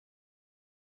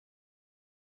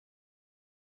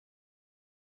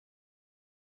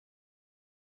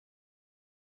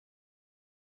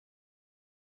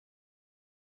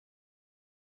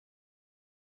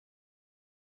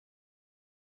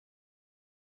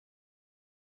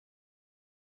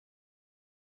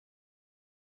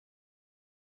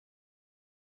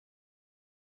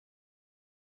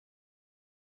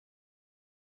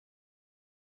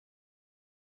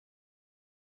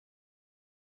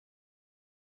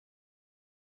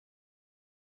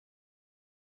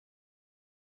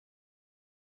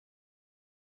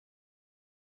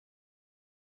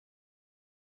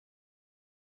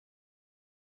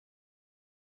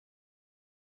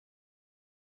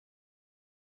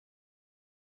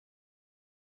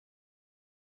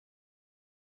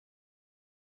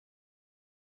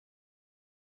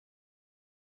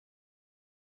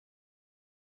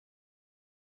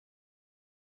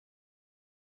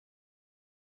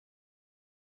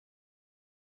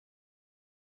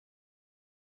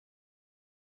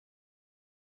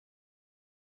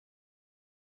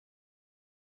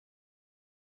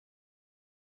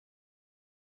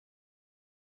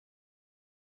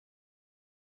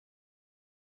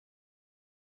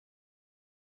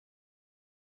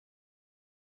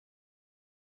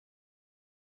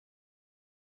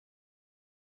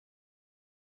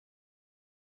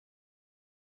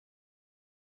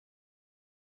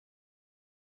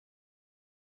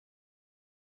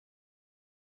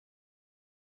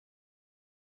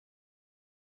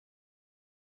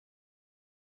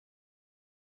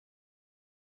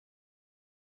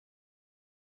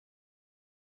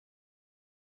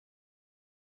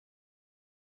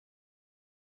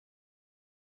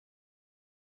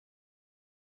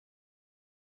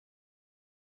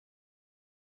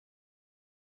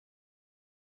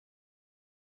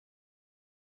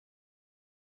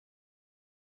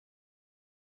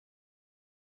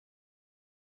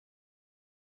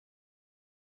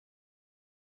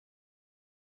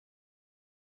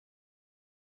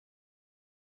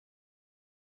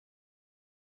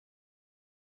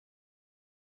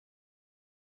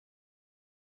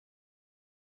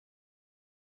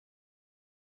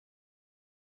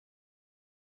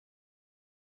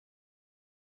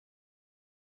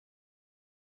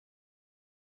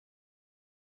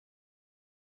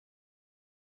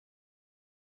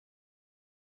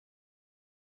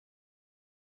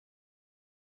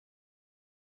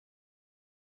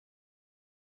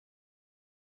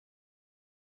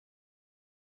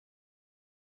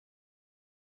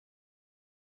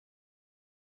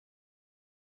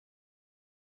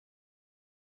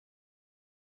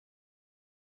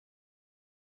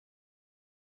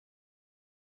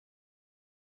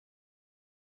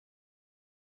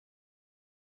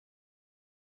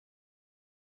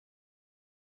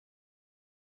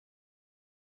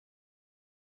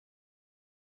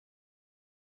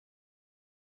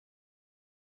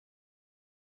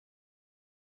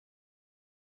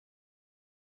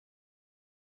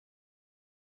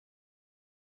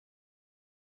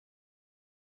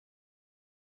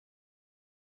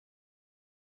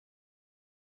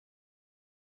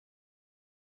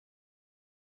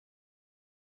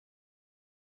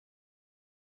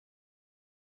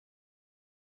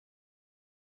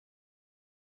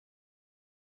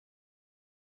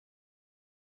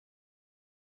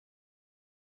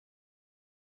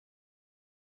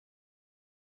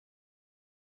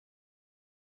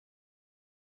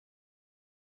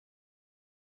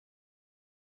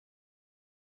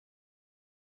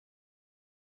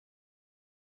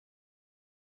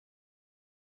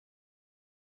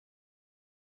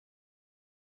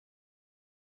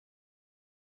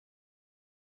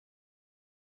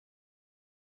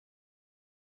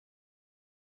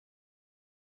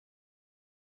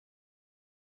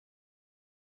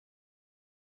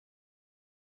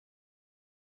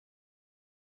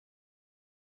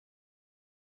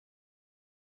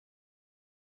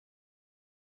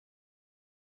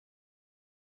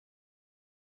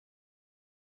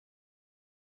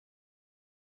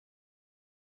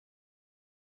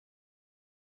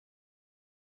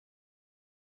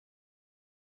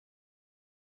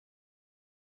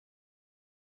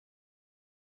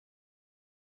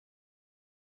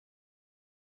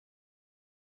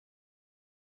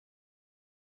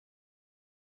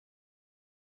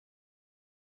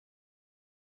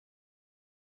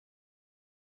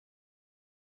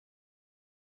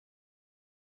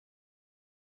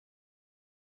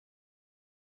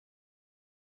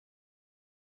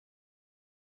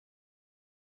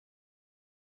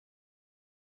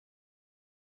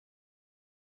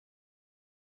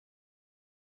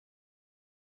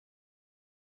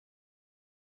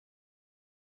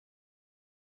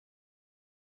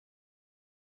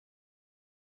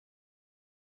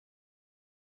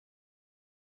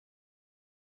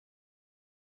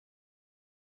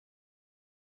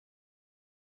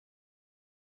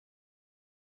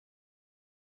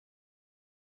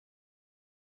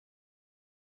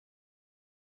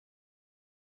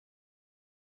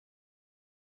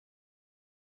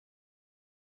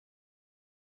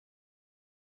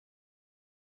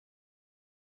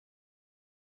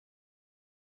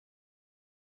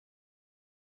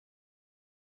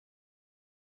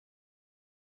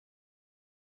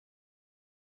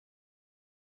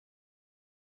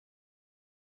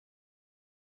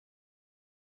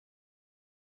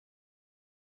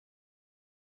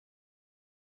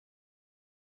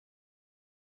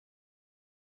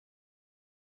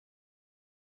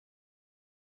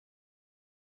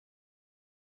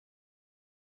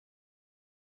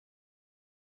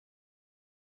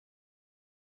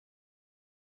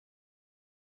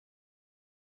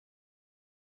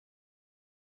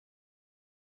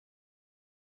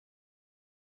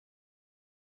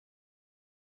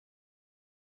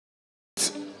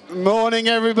Morning,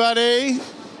 everybody.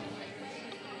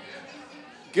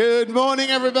 Good morning,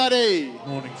 everybody.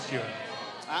 Morning, Stuart.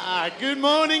 Good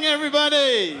morning,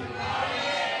 everybody.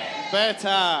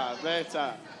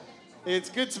 Better. It's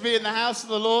good to be in the house of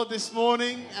the Lord this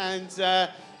morning,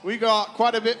 and we got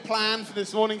quite a bit planned for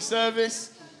this morning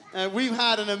service. We've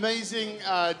had an amazing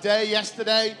day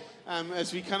yesterday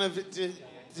as we kind of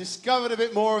discovered a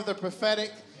bit more of the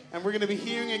prophetic, and we're going to be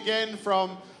hearing again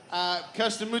from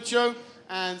Kirsten Mucyo.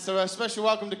 And so a special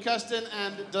welcome to Kirsten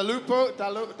and Dalapo,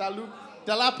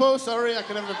 sorry, I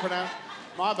can never pronounce,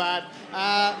 my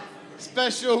bad.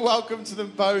 Special welcome to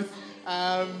them both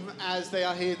as they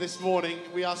are here this morning.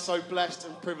 We are so blessed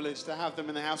and privileged to have them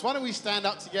in the house. Why don't we stand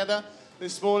up together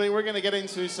this morning? We're going to get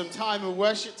into some time of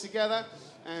worship together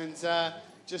and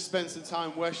just spend some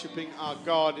time worshiping our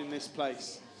God in this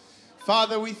place.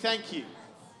 Father, we thank you.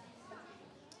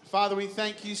 Father, we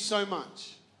thank you so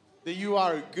much that you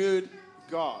are a good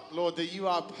God, Lord, that you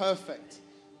are perfect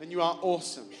and you are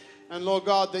awesome. And Lord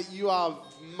God, that you are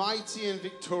mighty and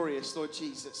victorious, Lord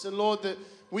Jesus. And Lord, that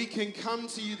we can come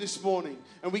to you this morning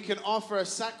and we can offer a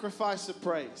sacrifice of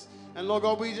praise. And Lord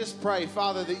God, we just pray,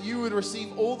 Father, that you would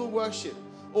receive all the worship,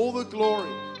 all the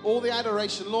glory, all the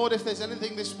adoration. Lord, if there's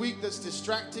anything this week that's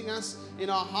distracting us in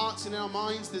our hearts and our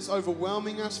minds, that's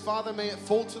overwhelming us, Father, may it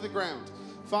fall to the ground.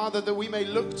 Father, that we may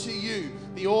look to you,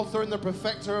 the author and the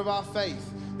perfecter of our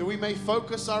faith, that we may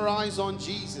focus our eyes on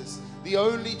Jesus, the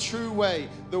only true way,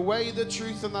 the way, the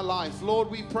truth, and the life. Lord,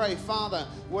 we pray, Father,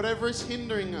 whatever is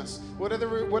hindering us,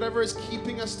 whatever is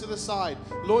keeping us to the side,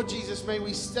 Lord Jesus, may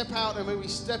we step out and may we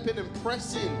step in and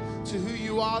press in to who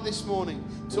you are this morning,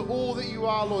 to all that you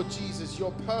are, Lord Jesus,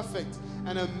 your perfect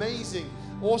and amazing,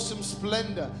 awesome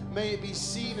splendor. May it be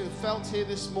seen and felt here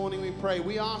this morning, we pray.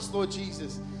 We ask, Lord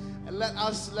Jesus, and let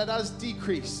us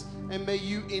decrease, and may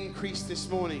you increase this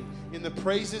morning. In the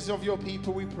praises of your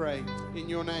people we pray. In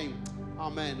your name,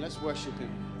 amen. Let's worship him.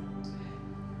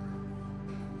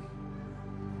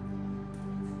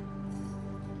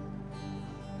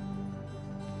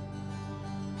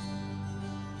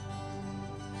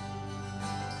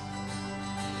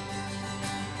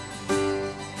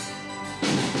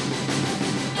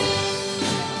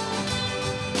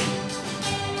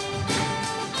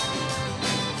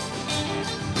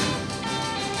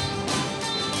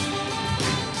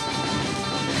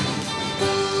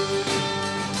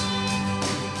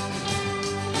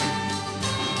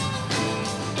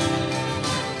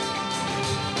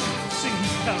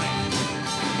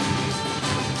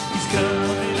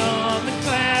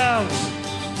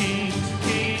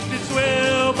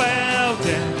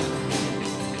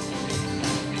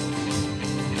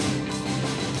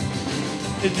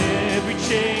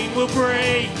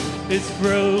 His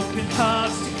broken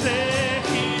hearts declare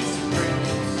his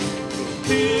praise.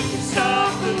 Who can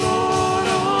stop the Lord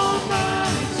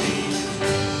Almighty?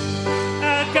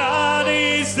 Our God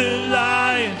is the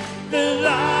Lion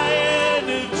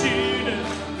of Judah.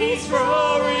 He's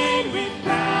roaring with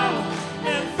power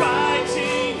and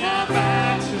fighting our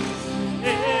battles.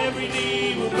 Every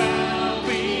knee will bow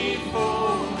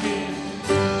before him.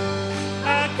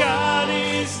 Our God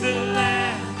is the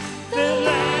Lamb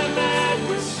that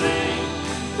was slain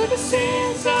for the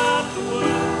sins of the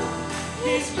world.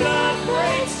 His blood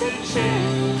breaks the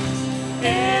chains.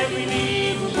 Every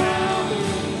knee will bow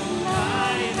before the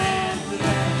Lion and the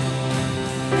Lamb.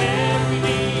 Every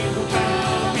knee will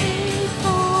bow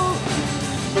before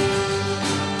him.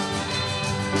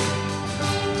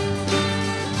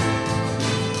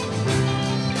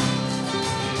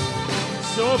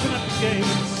 So open up the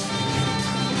gates.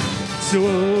 So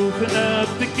open up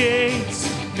the gates.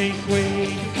 Make way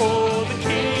for the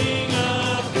King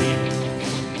of Kings.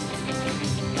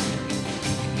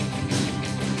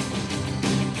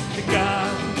 The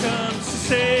God who comes to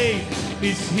save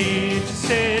is here to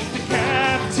set the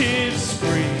captives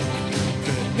free.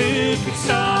 But who can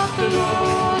stop the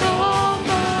Lord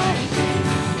Almighty?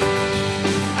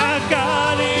 Our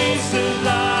God is the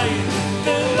Lion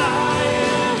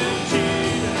of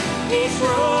Judah. He's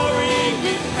roaring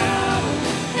with power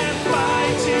and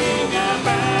fighting our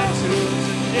battles,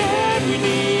 and every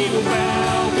knee will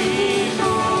bow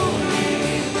before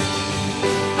him.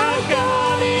 Our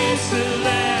God is the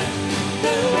Lamb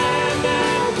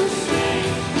that was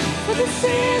slain for the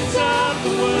sins of the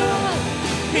world.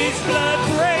 His blood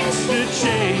breaks the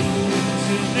chains,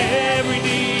 and every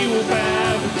knee will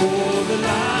bow before the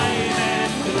Lion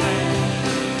and the Lamb.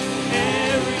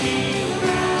 Every knee will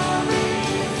bow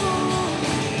before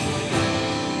him.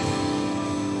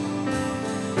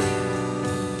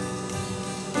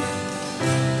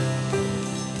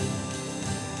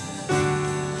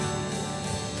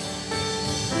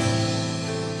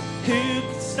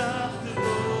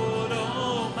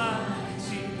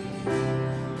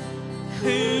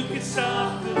 Who can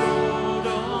stop the Lord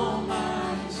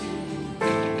Almighty?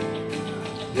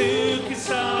 Who can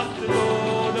stop the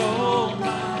Lord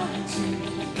Almighty?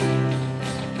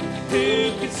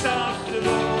 Who can stop the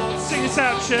Lord? Sing us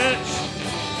out, church.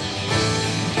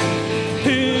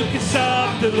 Who can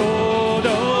stop the Lord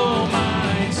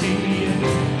Almighty?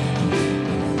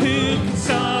 Who can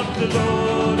stop the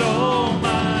Lord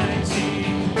Almighty?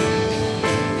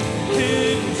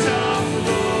 Who can stop the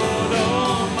Lord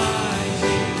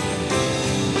Almighty?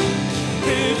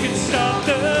 Who can stop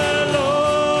the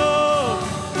Lord?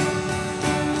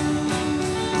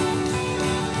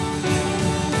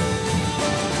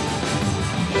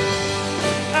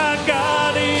 Our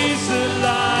God is the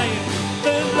Lion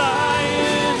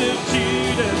of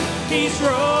Judah. He's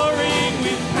roaring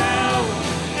with power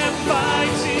and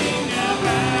fighting our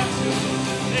battles.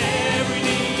 Every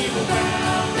knee will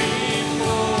bow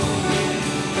before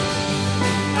Him.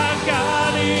 Our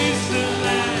God is the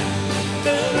Lamb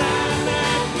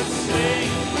that was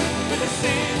slain for the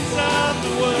sins of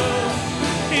the world.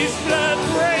 His blood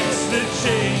breaks the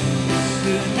chains,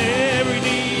 and every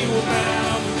knee will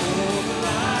bow before the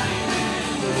Lion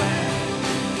and the Lamb.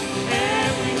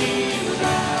 Every knee will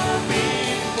bow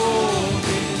before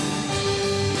Him.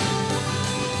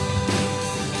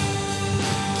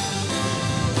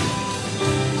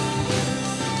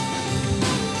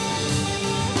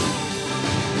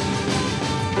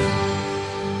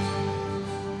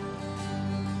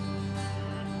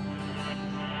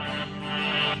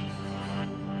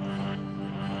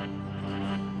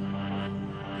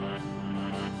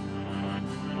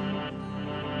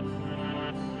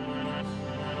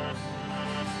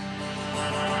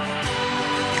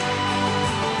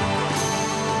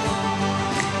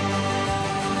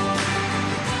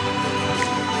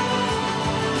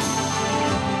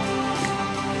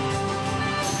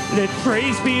 Let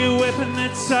praise be a weapon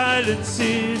that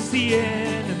silences the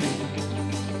enemy.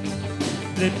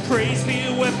 Let praise be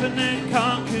a weapon that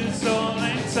conquers all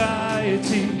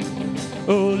anxiety.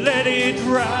 Oh, let it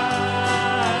rise.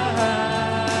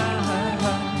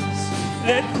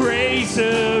 Let praise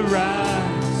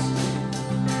arise.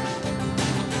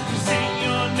 We sing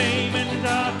your name in the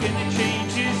dark and it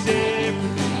changes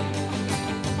everything.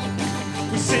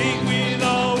 We sing with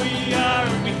all we are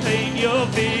and we claim your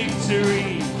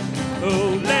victory.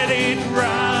 Oh, let it rise.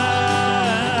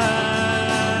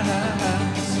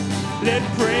 Let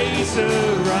praise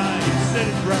arise. Let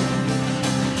it rise.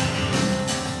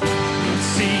 We'll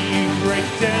see you break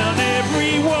down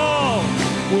every wall.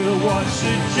 We'll watch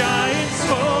the giants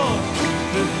fall.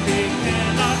 The big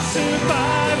cannot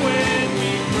survive when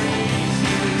we praise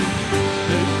you.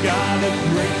 The God of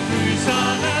breakthroughs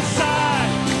on our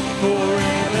side,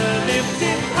 forever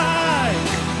lifted high.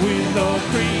 With all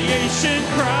creation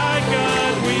cry,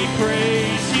 God, we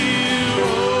praise you.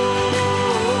 Oh,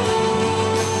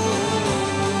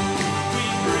 we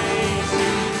praise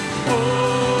you. Oh,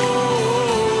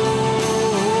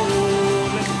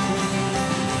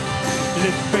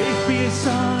 let faith be a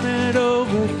sun that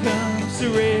overcomes the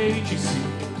raging sea.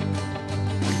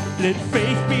 Let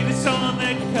faith be the song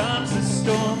that calms the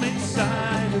storm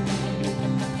inside of me.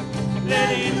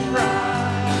 Let it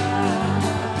rise.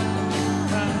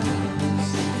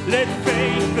 Let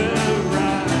faith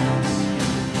arise.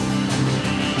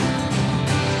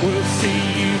 We'll see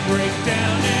you break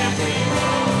down every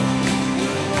wall.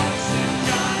 We'll watch the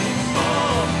giants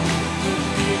fall. The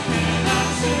fear cannot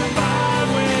survive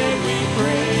when we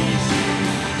praise you.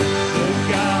 The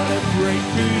God of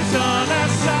breakthroughs on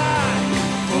our side,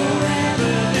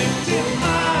 forever lifted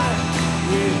high.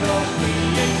 With all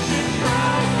creation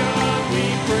cry, God, we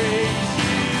praise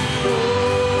you.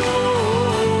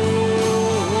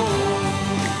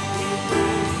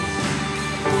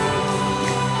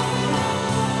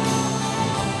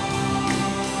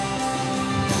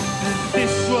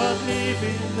 This what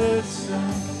living looks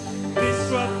like.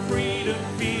 This what freedom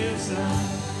feels like.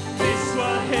 This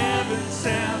what heaven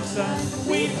sounds like.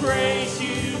 We praise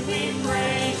you, we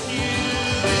praise you.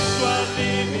 This what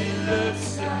living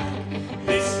looks like.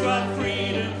 This what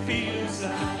freedom feels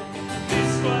like.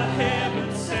 This what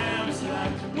heaven sounds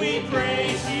like. We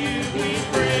praise you, we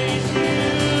praise you.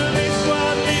 This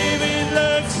what living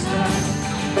looks like.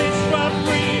 This what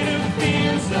freedom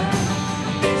feels like.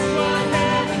 This what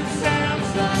heaven sounds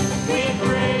like. We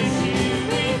praise you,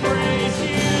 we praise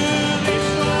you. This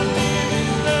what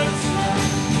living looks like.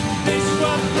 This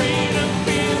what freedom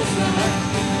feels like.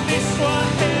 This what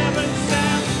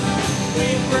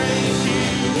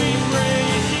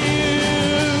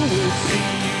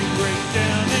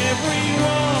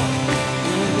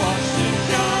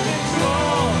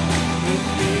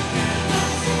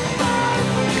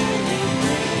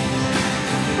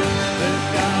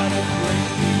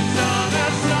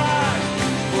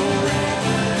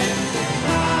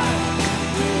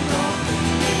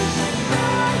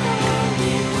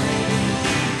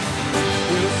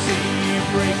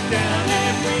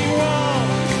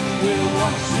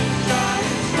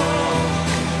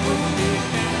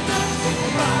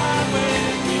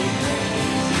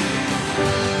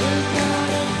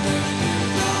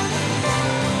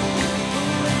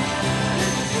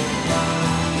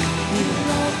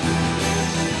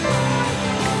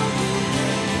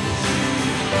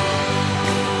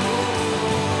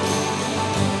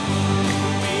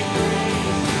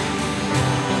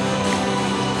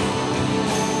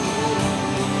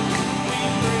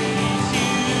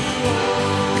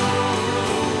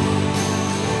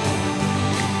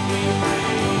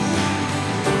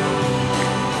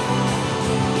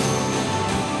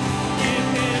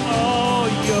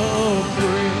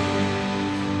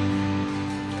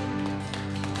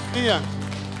Yeah.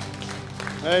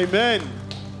 Amen.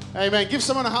 Amen. Give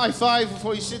someone a high five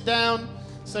before you sit down.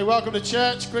 Say welcome to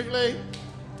church quickly.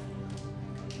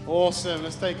 Awesome.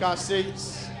 Let's take our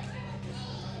seats.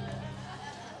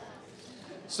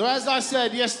 So as I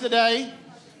said yesterday,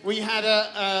 we had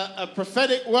a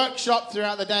prophetic workshop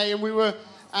throughout the day, and we were,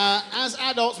 as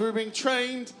adults, we were being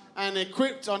trained and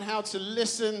equipped on how to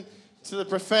listen to the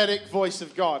prophetic voice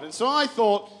of God. And so I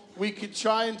thought we could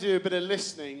try and do a bit of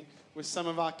listening with some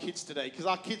of our kids today, because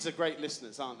our kids are great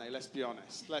listeners, aren't they? Let's be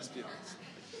honest. Let's be honest.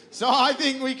 So I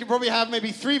think we could probably have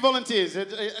maybe 3 volunteers,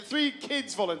 3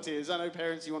 kids volunteers. I know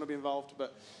parents, you want to be involved,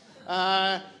 but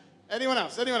anyone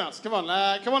else? Anyone else? Come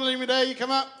on. Come on, Lumide, you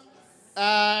come up.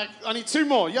 I need 2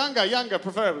 more. Younger,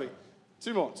 preferably.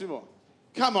 2 more.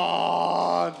 Come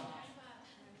on.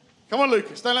 Come on,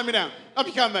 Lucas. Don't let me down. Up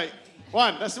you come, mate.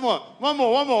 1. That's more. One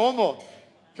more.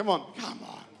 Come on. Come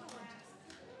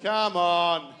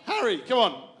on. Harry, come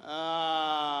on.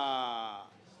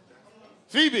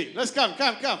 Phoebe, let's come.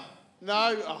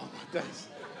 No? Oh, my days.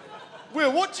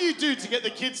 Will, what do you do to get the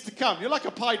kids to come? You're like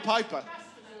a Pied Piper.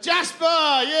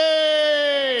 Jasper,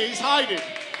 yay! He's hiding.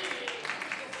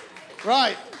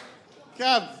 Right.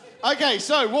 Come. Okay,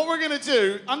 so what we're going to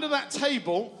do, under that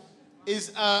table,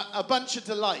 is a bunch of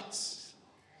delights.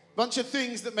 A bunch of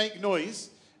things that make noise.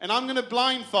 And I'm going to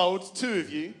blindfold 2 of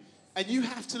you. And you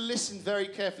have to listen very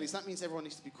carefully. So that means everyone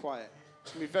needs to be quiet.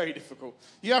 It's going to be very difficult.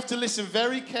 You have to listen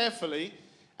very carefully.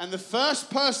 And the first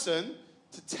person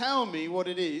to tell me what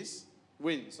it is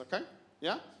wins, okay?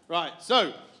 Yeah? Right,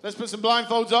 so let's put some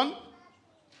blindfolds on.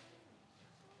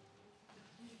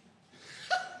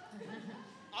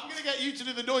 I'm going to get you to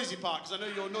do the noisy part because I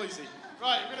know you're noisy.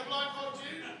 Right, I'm going to blindfold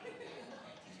you.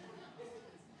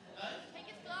 Take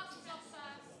his glasses off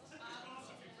first.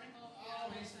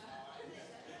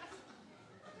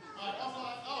 Right, off.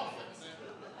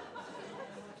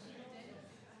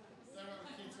 Don't worry,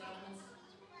 kids, animals.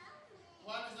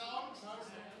 One is that on? No, it's not.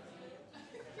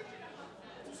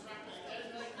 Just wrap it again.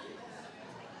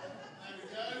 There we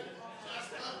go.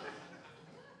 Jasper.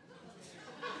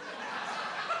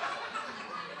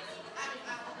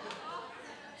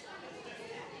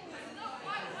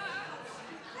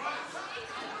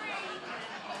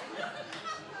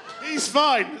 He's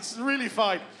fine. It's really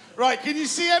fine. Right, can you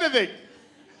see anything?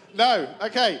 No.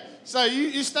 Okay. So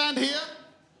you stand here.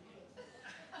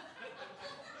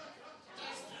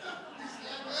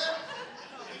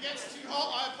 If it gets too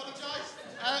hot, I apologise.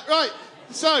 Right.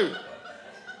 So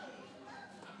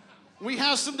we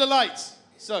have some delights.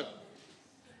 So.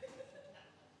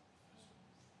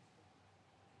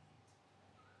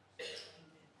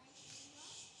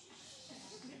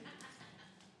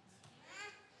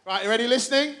 Right, you ready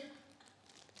listening?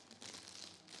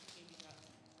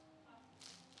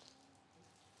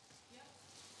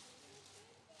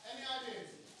 Any ideas?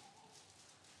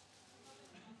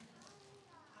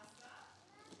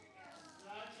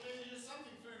 Clearly there's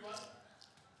something through one.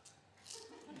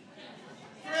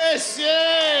 Chris,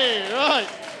 yay! Right.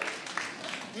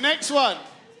 Next one.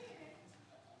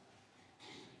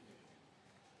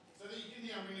 So that you can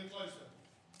hear, I'm bringing it closer.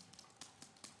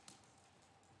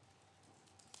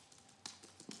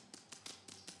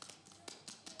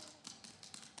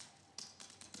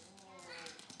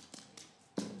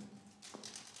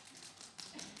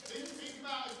 Think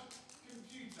about a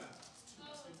computer. It's too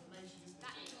much information, isn't it?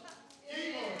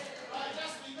 Keyboard. Right,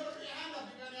 Jasper, you've got to put your hand up if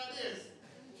you've got any ideas.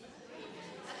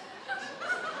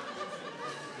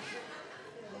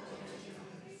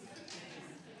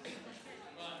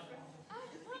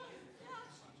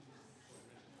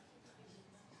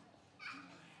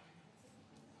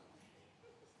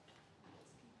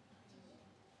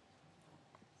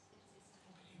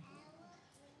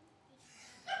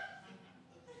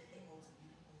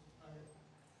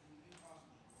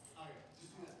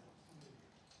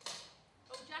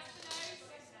 Oh, Jasper knows.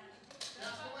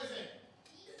 Jasper, what is it?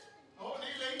 Oh,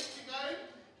 Neely, keep going.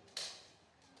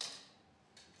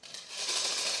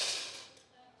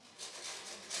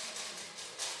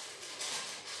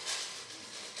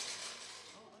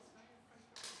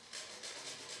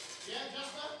 Yeah,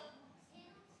 Jasper?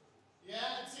 Yeah, a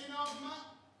tin of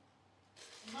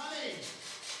money.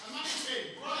 A money tin.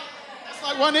 Right. That's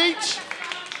like one each.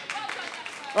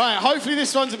 Right, hopefully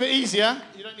this one's a bit easier.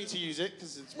 You don't need to use it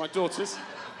because it's my daughter's.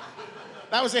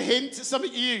 That was a hint. It's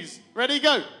something you use. Ready,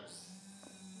 go.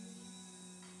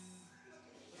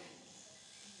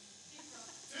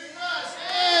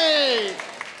 Hey!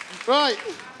 Right.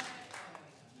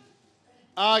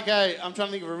 Okay, I'm trying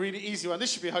to think of a really easy one.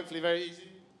 This should be hopefully very easy.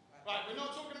 Right, we're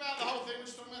not talking about the whole thing, we're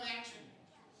just talking about the action.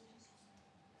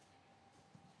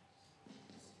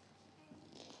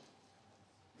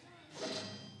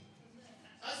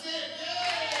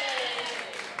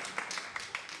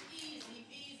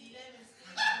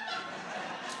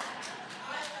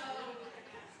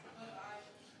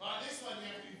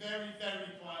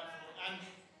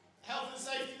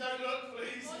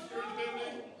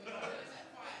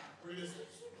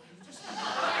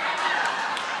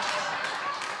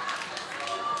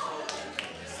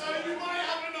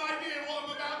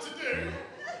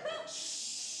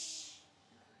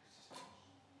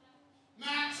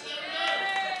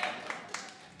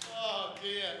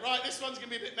 Right, this one's going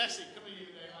to be a bit messy. Come on, you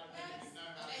there.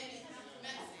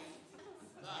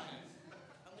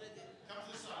 Come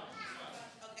to the side.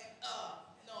 Okay.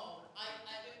 No. I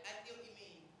feel what you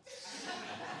mean.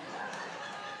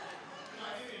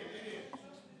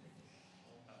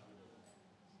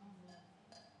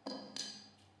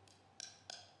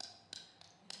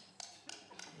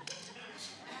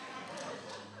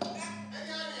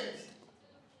 Any ideas?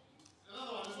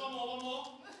 Another one. There's one more.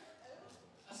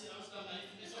 That's it. I was done,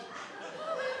 mate. It's all.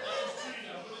 That was true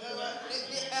now.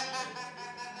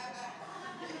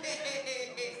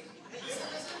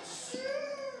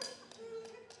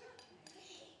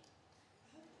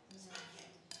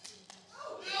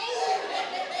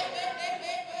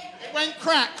 It went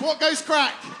crack. What goes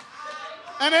crack?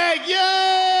 An egg.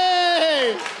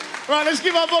 Yay! Right, let's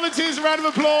give our volunteers a round of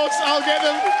applause. I'll get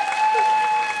them.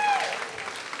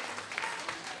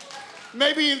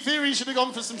 Maybe in theory you should have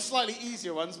gone for some slightly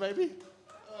easier ones, maybe.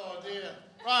 Oh dear.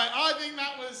 Right, I think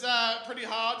that was pretty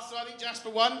hard, so I think Jasper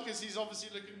won because he's obviously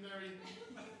looking very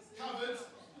covered.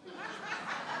 You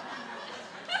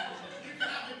can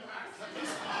have him back.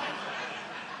 That's fine.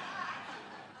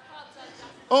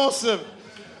 Awesome.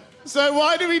 So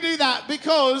why do we do that?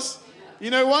 Because, you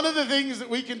know, one of the things that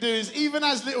we can do is even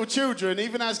as little children,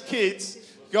 even as kids,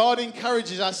 God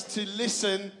encourages us to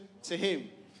listen to him.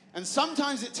 And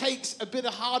sometimes it takes a bit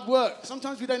of hard work.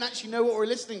 Sometimes we don't actually know what we're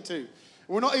listening to.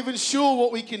 We're not even sure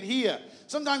what we can hear.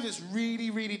 Sometimes it's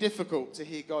really, really difficult to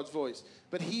hear God's voice.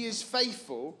 But he is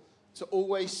faithful to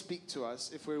always speak to us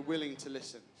if we're willing to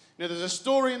listen. You know, there's a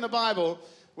story in the Bible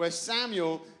where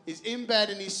Samuel is in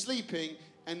bed and he's sleeping,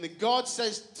 and the God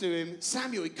says to him,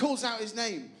 Samuel, he calls out his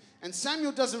name. And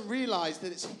Samuel doesn't realize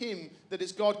that it's him, that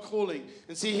it's God calling.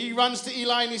 And see, he runs to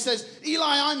Eli and he says,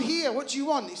 Eli, I'm here. What do you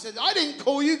want? He says, I didn't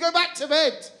call you. Go back to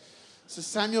bed. So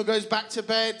Samuel goes back to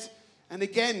bed. And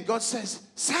again, God says,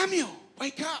 Samuel,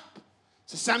 wake up.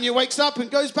 So Samuel wakes up and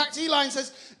goes back to Eli and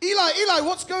says, Eli,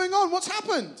 what's going on? What's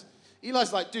happened?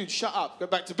 Eli's like, dude, shut up. Go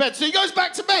back to bed. So he goes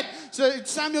back to bed. So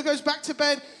Samuel goes back to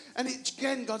bed. And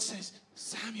again, God says,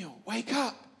 Samuel, wake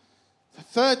up. The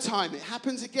third time, it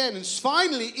happens again. And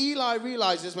finally, Eli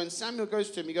realizes when Samuel goes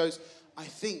to him, he goes, I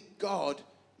think God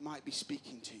might be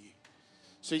speaking to you.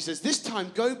 So he says, this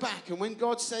time, go back. And when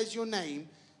God says your name,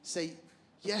 say,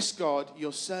 yes, God,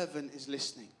 your servant is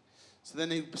listening. So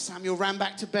then Samuel ran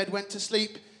back to bed, went to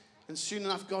sleep. And soon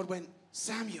enough, God went,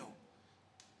 Samuel.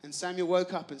 And Samuel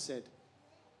woke up and said,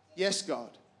 yes, God,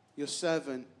 your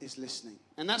servant is listening.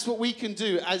 And that's what we can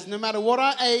do, as no matter what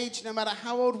our age, no matter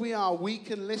how old we are, we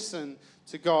can listen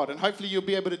to God. And hopefully you'll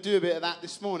be able to do a bit of that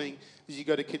this morning as you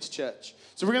go to kids' church.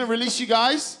 So we're going to release you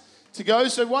guys to go.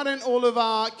 So why don't all of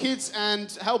our kids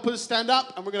and helpers stand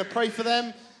up, and we're going to pray for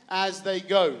them as they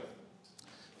go.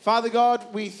 Father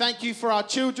God, we thank you for our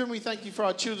children. We thank you for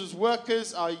our children's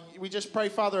workers. We just pray,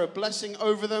 Father, a blessing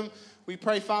over them. We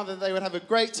pray, Father, that they would have a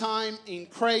great time in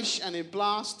creche and in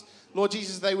Blast. Lord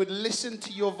Jesus, they would listen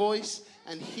to your voice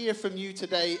and hear from you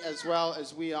today as well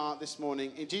as we are this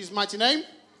morning. In Jesus' mighty name,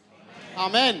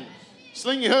 amen.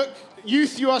 Sling your hook.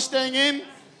 Youth, you are staying in,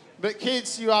 but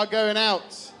kids, you are going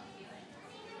out.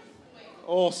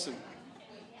 Awesome.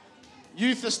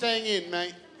 Youth are staying in,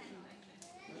 mate.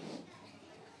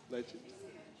 Legend.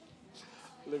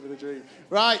 Living the dream.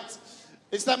 Right.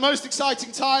 It's that most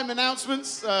exciting time,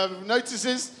 announcements,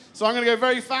 notices. So I'm going to go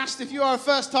very fast. If you are a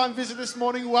first-time visitor this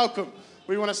morning, welcome.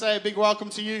 We want to say a big welcome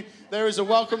to you. There is a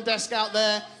welcome desk out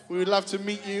there. We would love to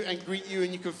meet you and greet you,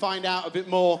 and you can find out a bit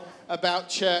more about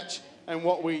church and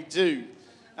what we do.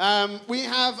 We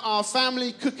have our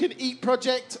family cook and eat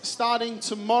project starting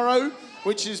tomorrow,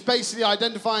 which is basically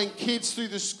identifying kids through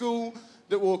the school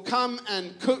that will come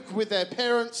and cook with their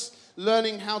parents,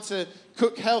 learning how to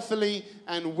cook healthily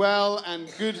and well and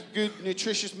good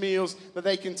nutritious meals that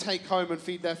they can take home and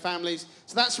feed their families.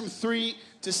 So that's from 3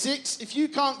 to 6. If you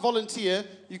can't volunteer,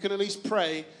 you can at least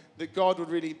pray that God would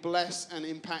really bless and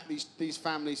impact these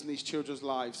families and these children's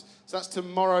lives. So that's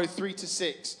tomorrow, 3 to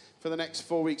 6 for the next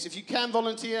 4 weeks. If you can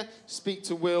volunteer, speak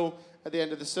to Will at the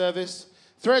end of the service.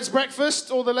 Threads breakfast,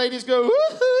 all the ladies go,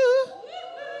 woohoo!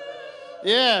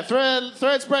 Yeah,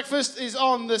 Threads breakfast is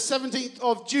on the 17th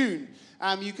of June.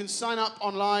 You can sign up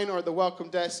online or at the welcome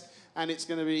desk, and it's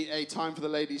going to be a time for the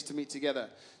ladies to meet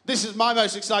together. This is my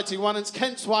most exciting one. It's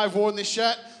hence why I've worn this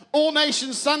shirt. All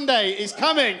Nations Sunday is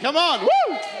coming. Come on.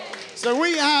 Woo! So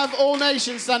we have All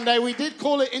Nations Sunday. We did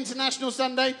call it International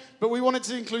Sunday, but we wanted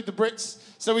to include the Brits.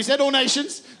 So we said all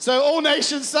nations. So all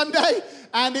nations Sunday.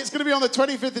 And it's going to be on the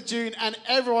 25th of June, and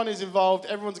everyone is involved.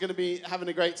 Everyone's going to be having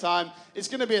a great time. It's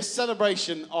going to be a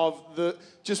celebration of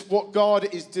just what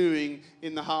God is doing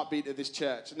in the heartbeat of this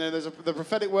church. And then there's the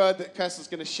prophetic word that Kirsten's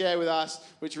going to share with us,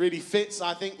 which really fits,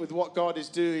 I think, with what God is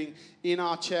doing in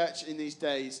our church in these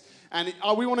days. And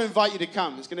we want to invite you to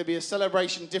come. It's going to be a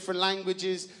celebration, different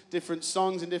languages, different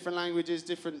songs in different languages,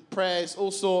 different prayers,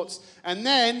 all sorts. And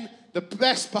then the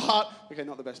best part, okay,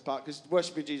 not the best part, because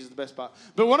worshiping Jesus is the best part.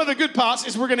 But one of the good parts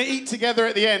is we're going to eat together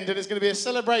at the end, and it's going to be a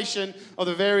celebration of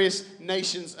the various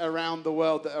nations around the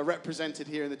world that are represented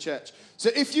here in the church. So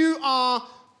if you are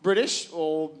British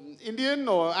or Indian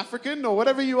or African or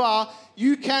whatever you are,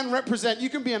 you can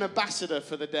be an ambassador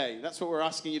for the day. That's what we're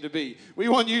asking you to be. We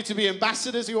want you to be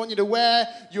ambassadors. We want you to wear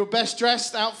your best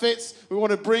dressed outfits. We want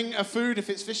to bring a food.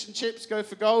 If it's fish and chips, go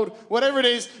for gold. Whatever it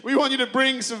is, we want you to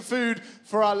bring some food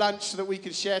for our lunch so that we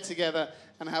can share together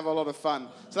and have a lot of fun.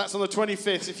 So that's on the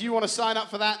 25th. If you want to sign up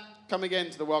for that, come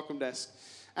again to the welcome desk.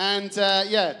 And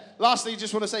lastly,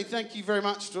 just want to say thank you very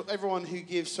much to everyone who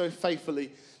gives so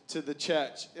faithfully to the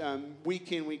church,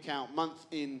 week in, week out, month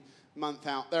in, month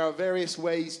out. There are various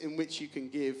ways in which you can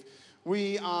give.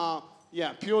 We are,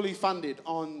 purely funded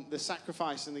on the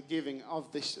sacrifice and the giving of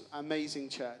this amazing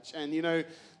church. And you know,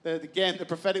 again, the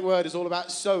prophetic word is all about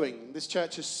sowing. This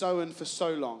church has sown for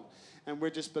so long. And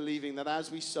we're just believing that as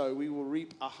we sow, we will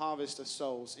reap a harvest of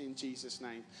souls in Jesus'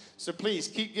 name. So please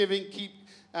keep giving,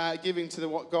 giving to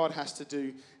what God has to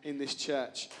do in this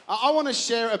church. I want to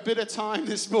share a bit of time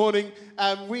this morning.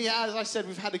 As I said,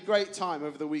 we've had a great time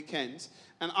over the weekend.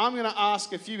 And I'm going to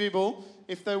ask a few people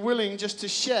if they're willing just to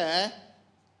share a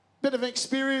bit of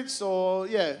experience or,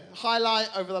 highlight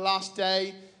over the last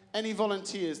day. Any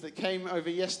volunteers that came over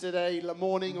yesterday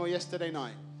morning or yesterday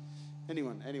night?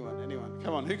 Anyone?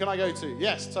 Come on, who can I go to?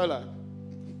 Yes, Tola.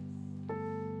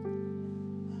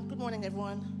 Good morning,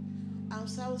 everyone.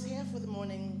 So I was here for the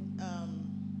morning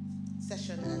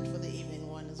session and for the evening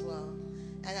one as well.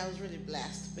 And I was really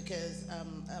blessed because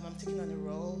I'm taking on a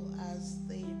role as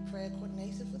the prayer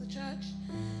coordinator for the church.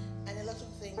 And a lot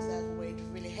of things that weighed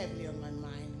really heavily on my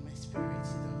mind and my spirit,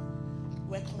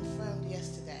 were confirmed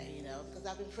yesterday, because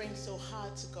I've been praying so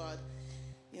hard to God,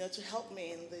 to help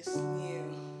me in this new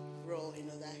role,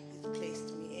 that He's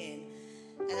placed me in.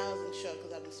 And I wasn't sure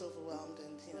because I've been so overwhelmed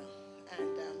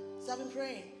so I've been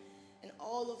praying. And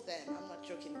all of them, I'm not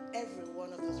joking, every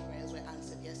one of those prayers were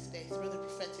answered yesterday through the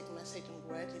prophetic message and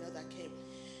word, that came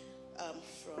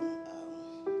from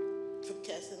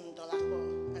Kirsten and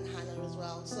Dolapo and Hannah as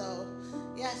well. So,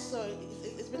 so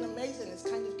it's been amazing. It's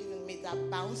kind of given me that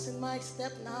bounce in my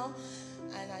step now.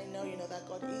 And I know, that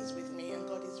God is with me and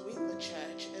God is with the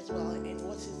church as well in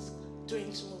what He's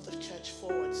doing to move the church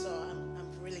forward. So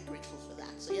I'm really grateful for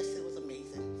that. So yes, it was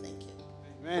amazing. Thank you.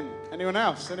 Amen. Anyone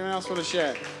else? Anyone else want to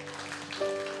share?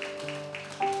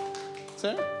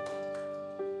 Sarah?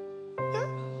 Yeah?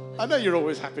 I know you're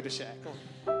always happy to share. Come on.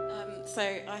 So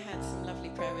I had some lovely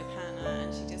prayer with Hannah,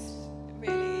 and she just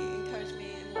really encouraged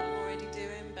me in what I'm already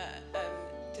doing. But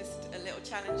just a little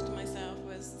challenge to myself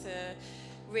was to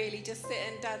really just sit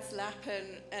in Dad's lap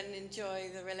and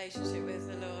enjoy the relationship with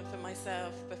the Lord for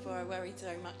myself before I worried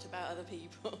so much about other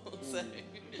people. So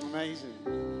amazing.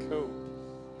 Cool.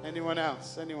 Anyone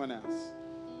else? John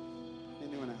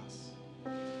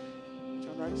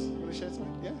Rice, you want to share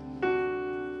something? Yeah.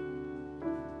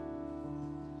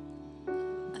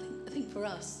 I think for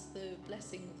us, the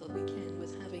blessing of the weekend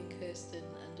was having Kirsten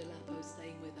and Dolapo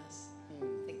staying with us.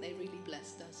 I think they really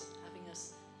blessed us,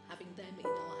 having them in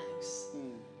our house,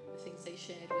 the things they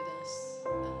shared with us,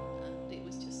 and it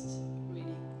was just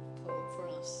really, for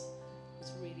us, it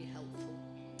was really helpful.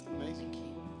 Amazing. Thank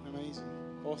you. Amazing.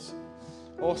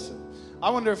 Awesome. I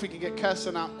wonder if we could get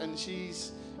Kirsten up, and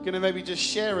she's going to maybe just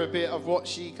share a bit of what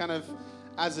she kind of,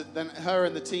 her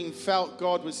and the team felt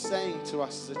God was saying to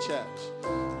us as a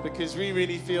church. Because we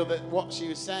really feel that what she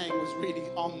was saying was really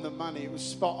on the money. It was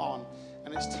spot on.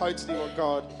 And it's totally what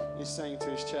God is saying to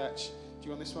His church. Do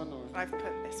you want this one? Or? I've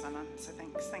put this one on, so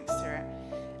thanks to it.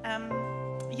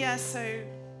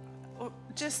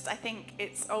 I think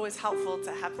it's always helpful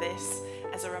to have this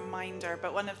as a reminder,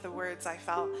 but one of the words I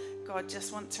felt God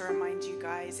just want to remind you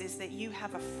guys is that you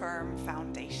have a firm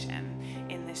foundation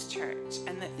in this church,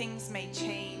 and that things may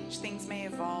change, things may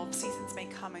evolve, seasons may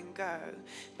come and go,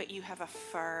 but you have a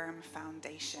firm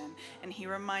foundation. And He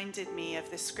reminded me of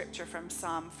the scripture from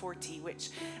Psalm 40, which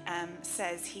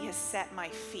says, He has set my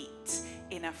feet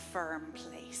in a firm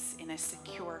place, in a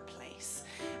secure place.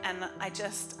 And I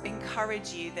just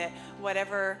encourage you that whatever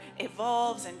whatever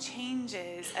evolves and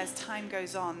changes as time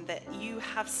goes on, that you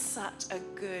have such a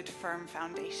good, firm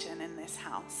foundation in this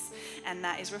house. And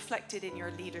that is reflected in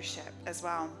your leadership as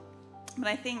well. But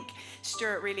I think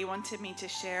Stuart really wanted me to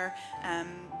share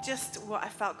just what I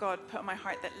felt God put on my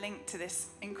heart that linked to this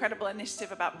incredible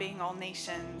initiative about being all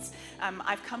nations.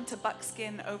 I've come to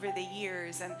Buckskin over the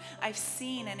years, and I've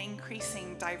seen an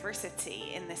increasing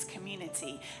diversity in this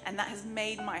community, and that has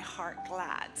made my heart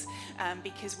glad,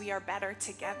 because we are better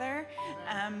together,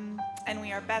 and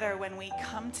we are better when we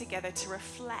come together to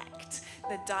reflect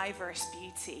the diverse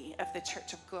beauty of the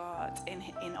Church of God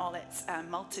in all its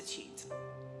multitude.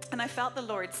 And I felt the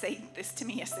Lord say this to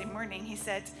me yesterday morning. He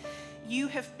said, you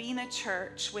have been a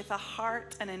church with a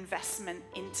heart and investment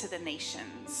into the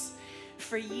nations.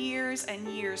 For years and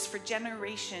years, for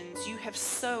generations, you have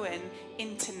sown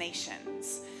into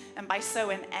nations. And by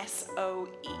sown, S-O-W-N,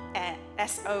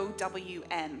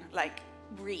 like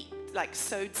reap, like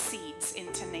sowed seeds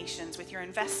into nations with your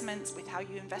investments, with how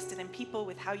you invested in people,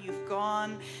 with how you've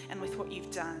gone, and with what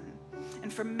you've done.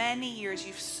 And for many years,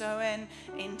 you've sown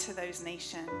into those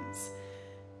nations.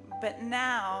 But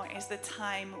now is the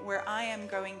time where I am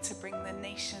going to bring the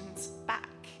nations back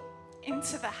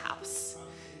into the house.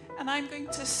 And I'm going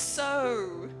to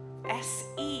sow,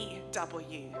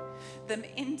 S-E-W, them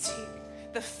into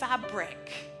the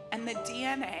fabric and the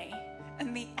DNA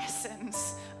and the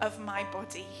essence of my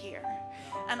body here.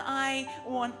 And I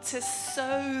want to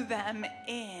sow them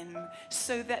in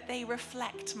so that they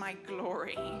reflect my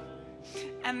glory.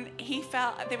 And he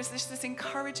felt there was this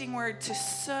encouraging word to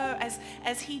sow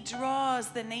as he draws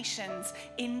the nations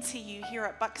into you here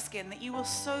at Buckskin, that you will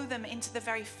sow them into the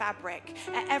very fabric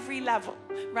at every level,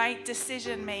 right?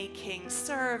 Decision making,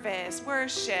 service,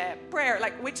 worship, prayer,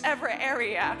 like whichever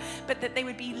area, but that they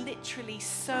would be literally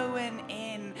sown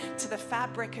in to the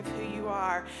fabric of who you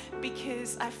are.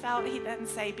 Because I felt he then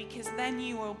say, because then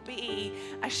you will be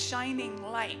a shining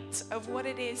light of what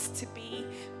it is to be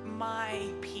my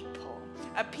people.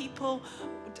 A people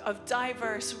of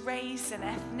diverse race and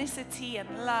ethnicity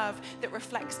and love that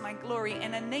reflects my glory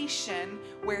in a nation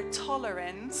where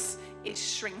tolerance is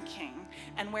shrinking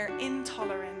and where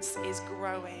intolerance is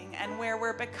growing and where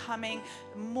we're becoming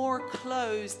more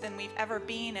closed than we've ever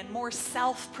been and more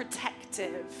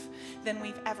self-protective than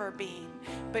we've ever been.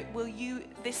 But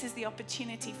this is the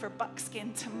opportunity for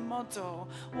Buckskin to model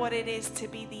what it is to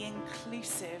be the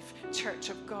inclusive Church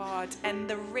of God and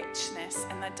the richness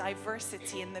and the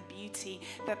diversity and the beauty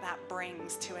that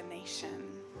brings to a nation.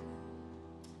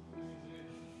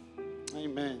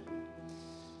 Amen.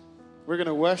 We're going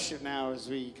to worship now as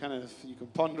we you can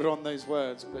ponder on those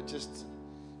words, but just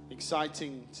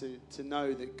exciting to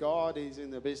know that God is in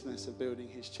the business of building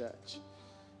his church.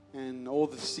 And all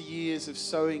the years of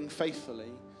sowing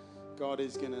faithfully, God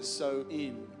is going to sow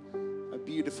in a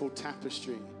beautiful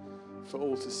tapestry for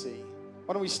all to see.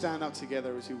 Why don't we stand up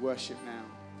together as we worship now?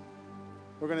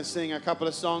 We're going to sing a couple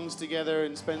of songs together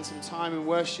and spend some time in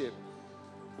worship.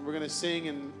 And we're going to sing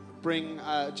and bring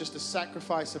just a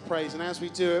sacrifice of praise. And as we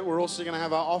do it, we're also going to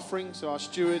have our offering. So our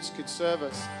stewards could serve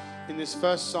us in this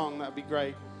first song. That would be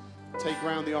great. Take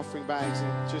around the offering bags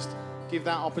and just give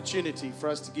that opportunity for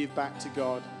us to give back to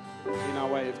God in our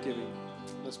way of giving.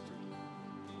 Let's pray.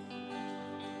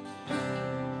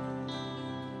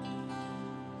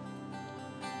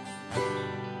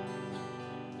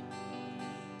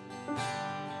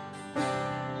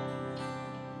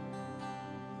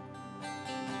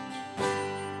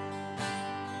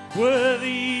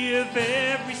 Worthy of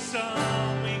every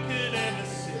song we could ever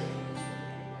sing,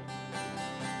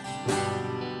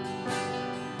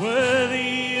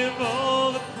 worthy of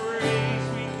all the praise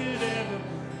we could ever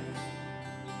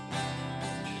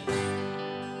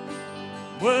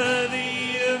bring,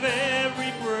 worthy of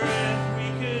every breath we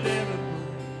could ever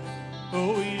breathe.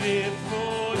 Oh, we live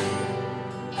for you.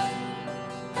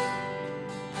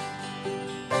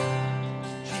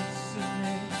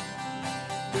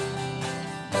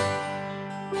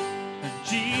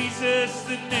 Jesus,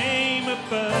 the name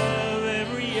above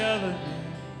every other name.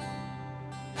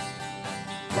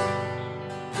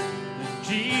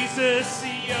 Jesus,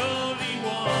 the only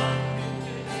one who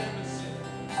could ever save.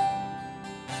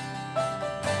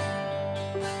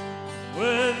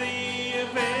 Worthy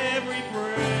of every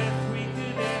breath we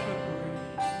could ever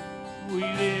breathe. We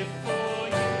live for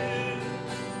you.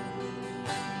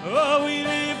 Oh, we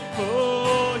live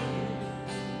for you.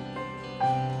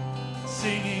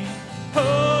 Singing,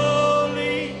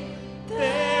 holy,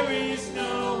 there is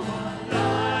no one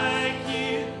like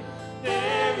you.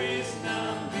 There is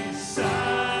none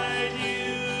beside you.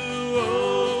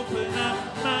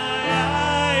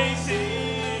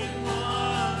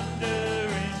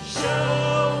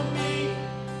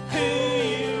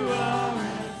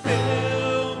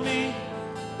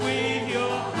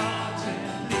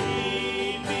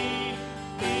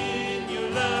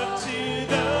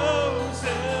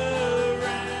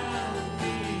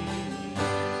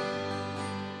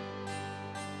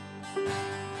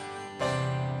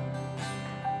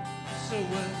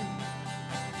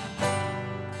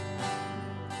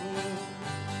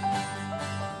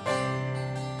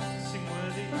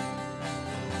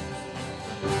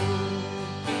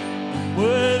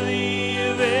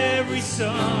 every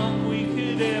song we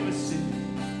could ever sing.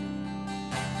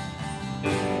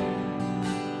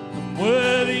 I'm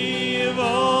worthy of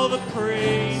all the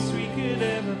praise we could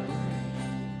ever bring.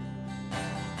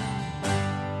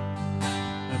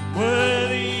 I'm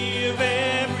worthy of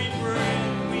every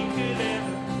breath we could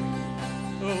ever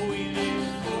breathe. Oh, we live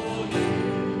for you.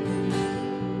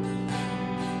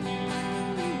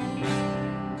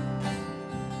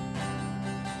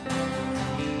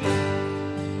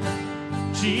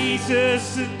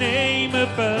 Jesus, the name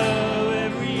above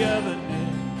every other name.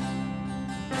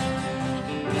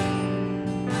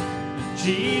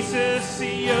 Jesus,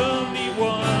 the only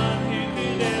one who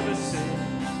could ever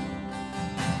save.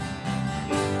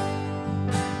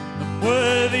 I'm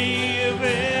worthy of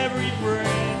every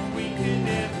breath we could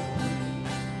ever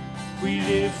breathe. We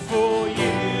live for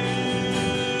you.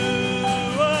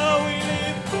 Oh, we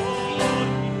live for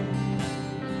you.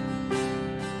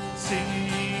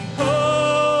 Singing,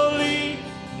 holy,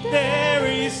 there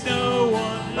is no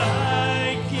one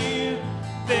like you.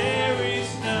 There is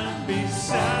none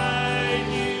beside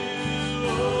you.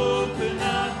 Open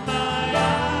up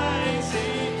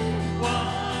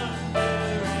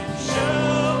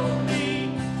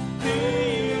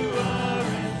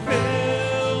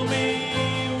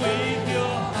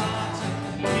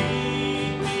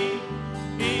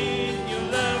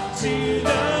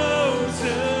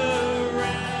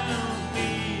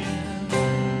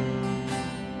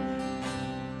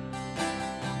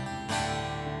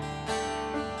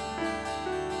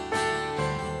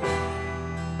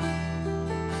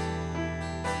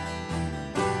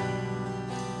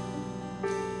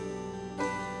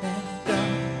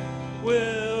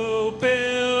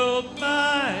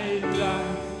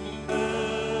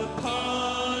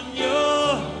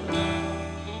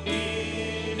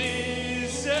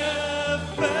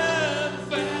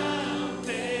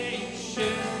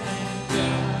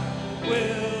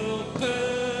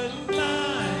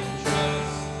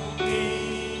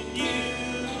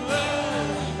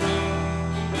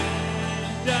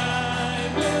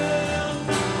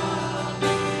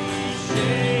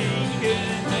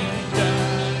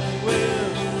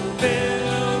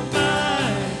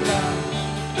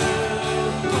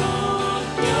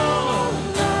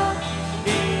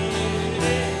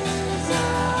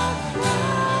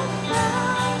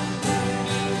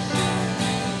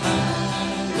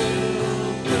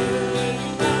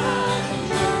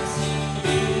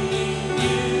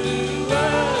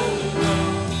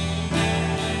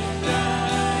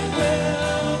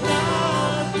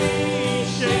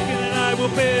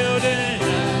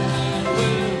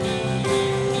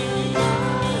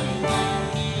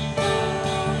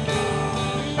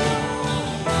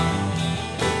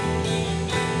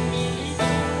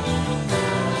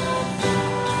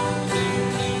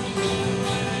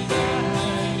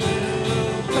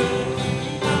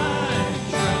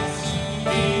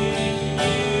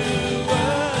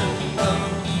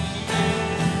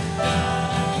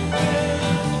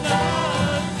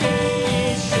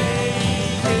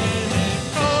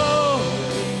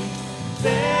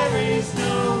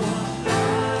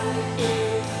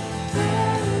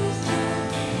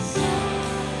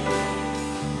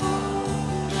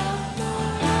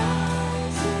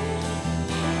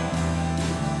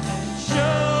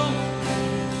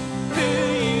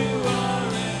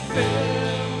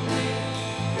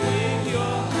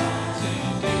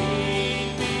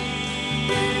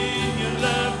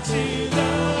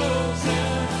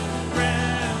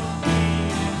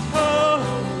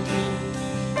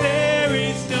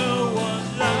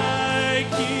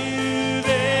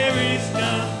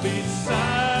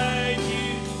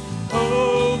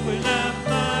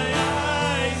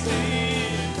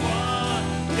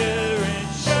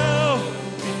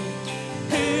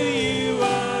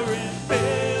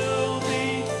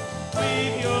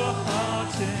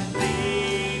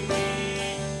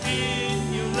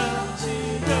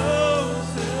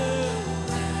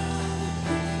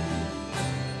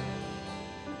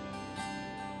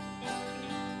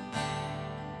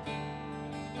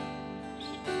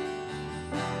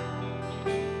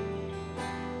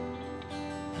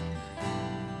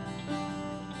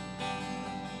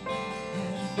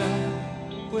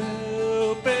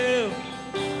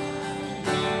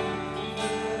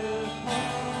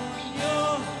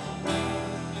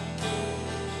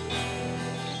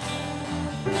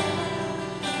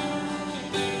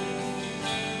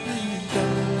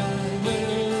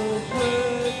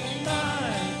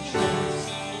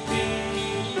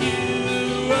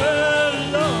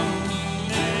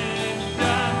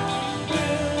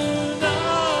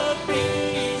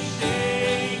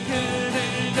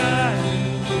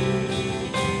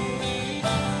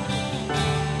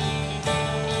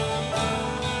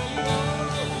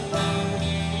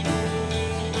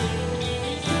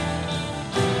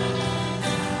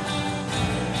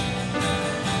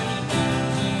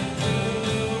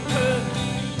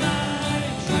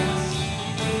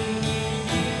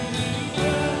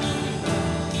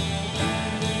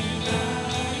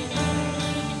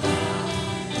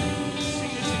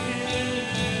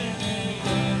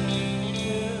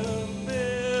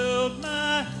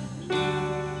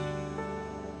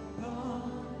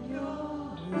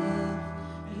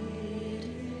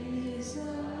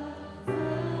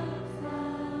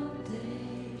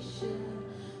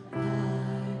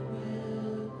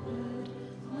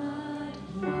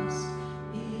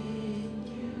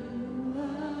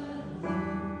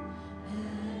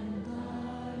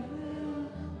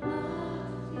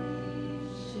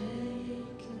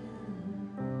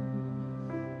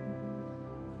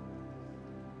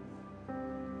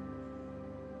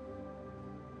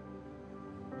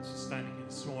as you're standing here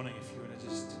this morning, if you want to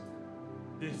just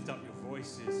lift up your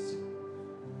voices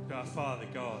to our Father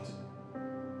God.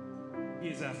 He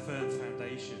is our firm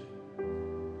foundation.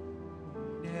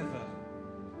 Never,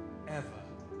 ever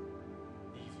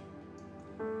leave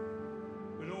you.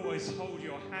 We'll always hold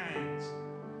your hand.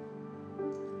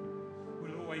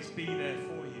 We'll always be there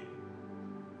for you.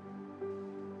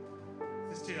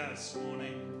 Let's do that this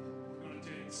morning. If you want to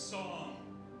do it in song,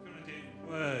 if you want to do it in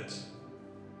words.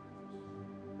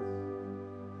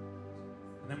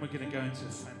 And then we're going to go into a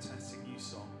fantastic new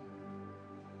song.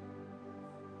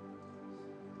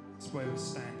 It's where we're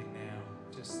standing now.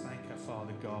 Just thank our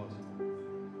Father God.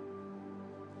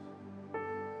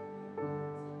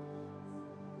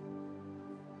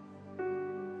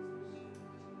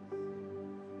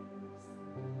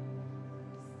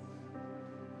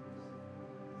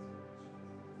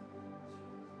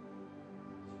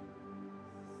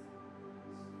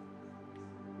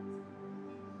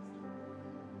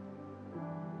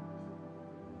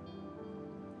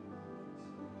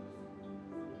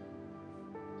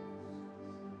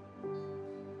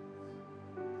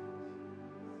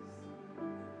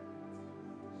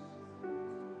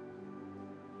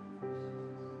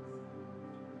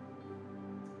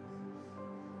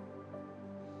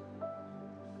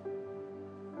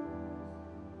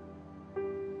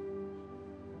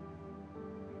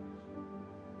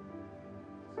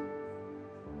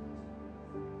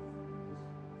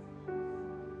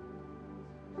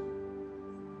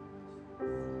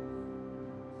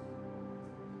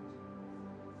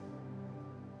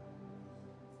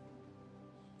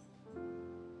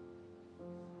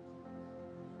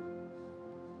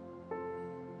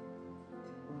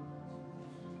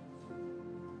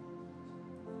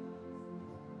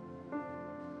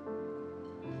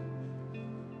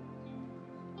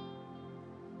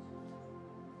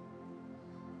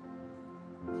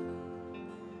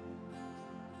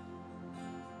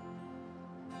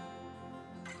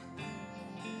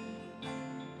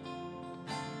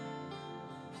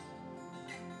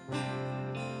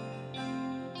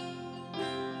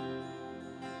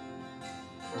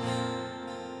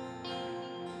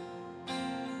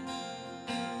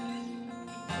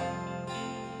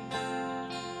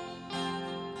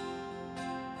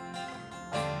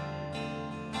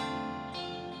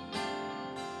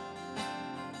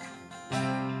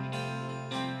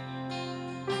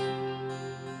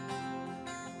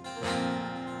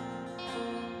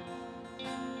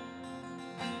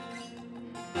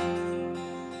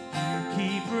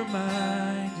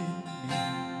 Reminding me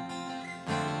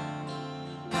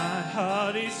my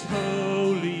heart is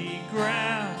holy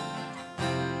ground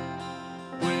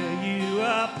where you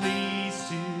are pleased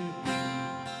to be.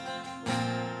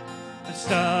 I'm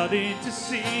starting to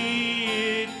see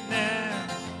it now.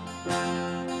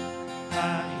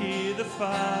 I hear the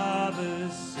Father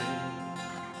say,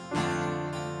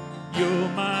 you're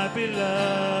my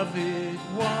beloved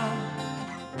one.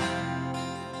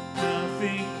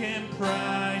 Nothing can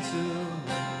prize away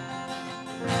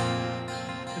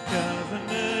the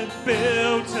covenant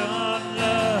built on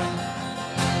love.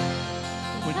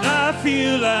 When I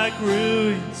feel like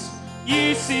ruins,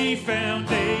 you see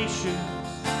foundations.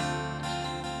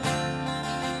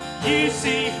 You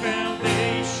see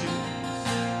foundations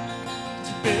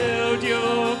to build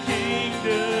your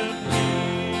kingdom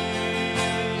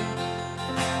here.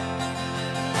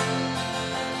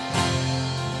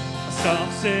 I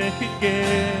start second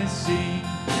guessing,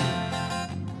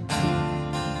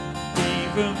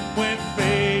 even when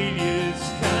failures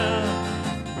come.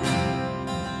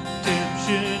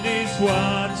 Redemption is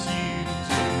what you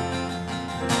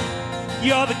do.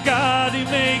 You're the God who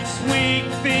makes weak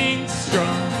things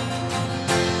strong.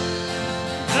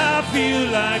 I feel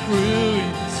like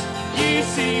ruins, you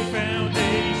see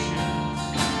foundations.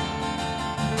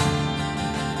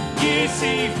 You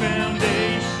see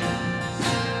foundations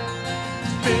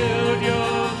to build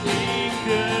your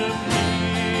kingdom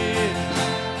here.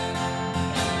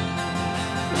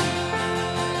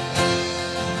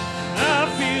 I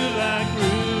feel like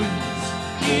ruins,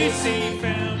 you see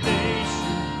foundations.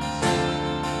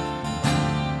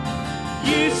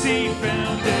 You see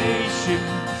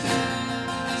foundations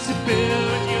to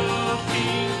build your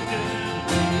kingdom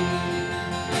here.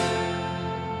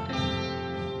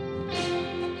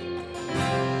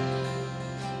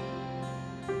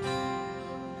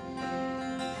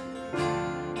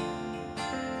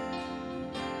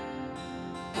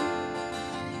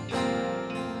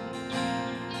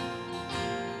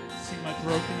 See my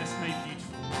brokenness made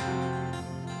beautiful.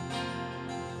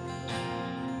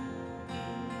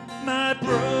 My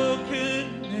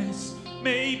brokenness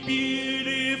made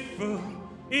beautiful.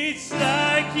 It's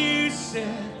like you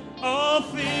said, all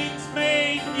things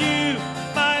made new.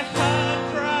 My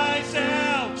heart cries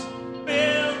out,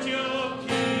 build your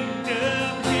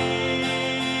kingdom here.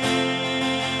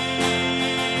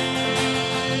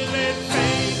 Let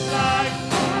faith like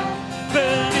fire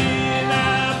burn in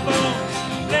our bones.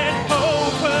 Let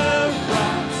hope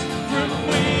arise from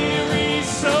weary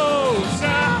souls.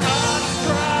 Our hearts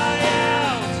cry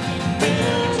out,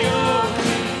 build your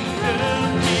kingdom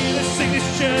here. Let's sing this,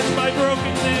 church, my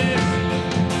brokenness.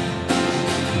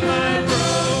 My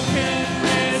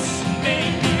brokenness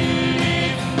made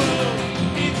beautiful.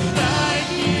 It's like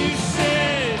you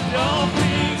said, all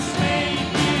things made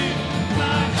new.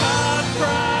 My heart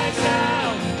cries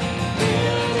out,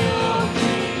 build your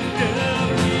kingdom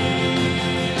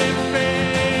here.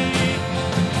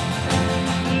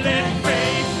 Let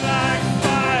faith like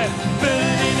fire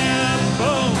burn in our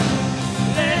bones.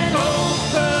 Let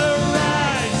hope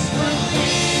arise from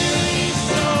weary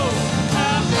souls.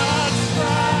 Our hearts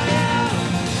cry out,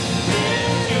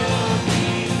 build your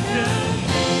kingdom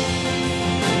here.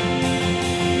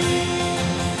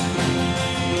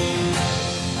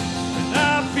 When I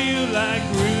feel like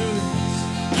ruins,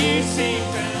 you see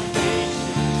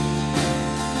foundation.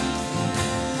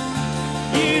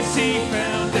 You see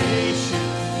foundations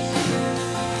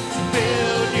to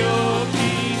build your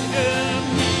kingdom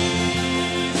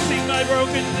here. Sing my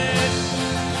brokenness.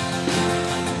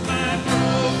 My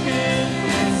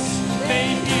brokenness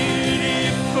made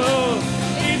beautiful.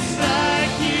 It's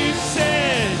like you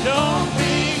said, all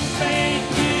things made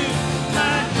new.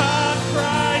 My heart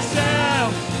cries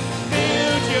out,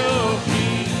 build your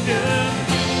kingdom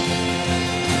here.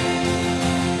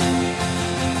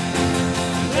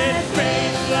 Let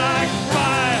faith like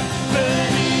fire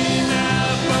burn in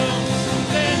our bones.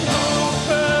 Let hope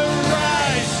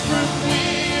arise from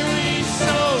weary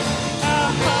souls.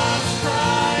 Our hearts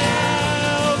cry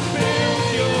out, build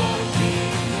your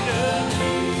kingdom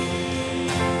here.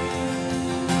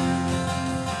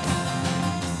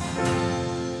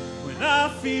 When I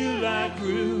feel like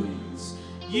ruins,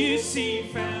 you see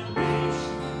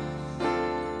foundation.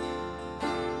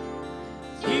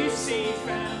 You see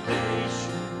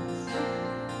foundations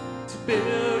to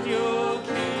build your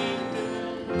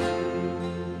kingdom.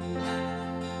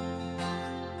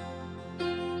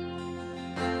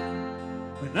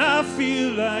 When I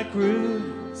feel like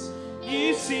ruins,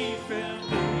 you see foundations.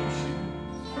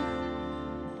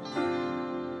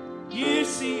 You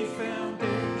see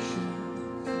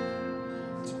foundations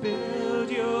to build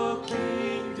your kingdom.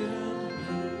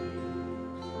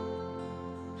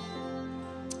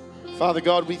 Father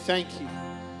God, we thank you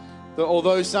that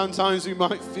although sometimes we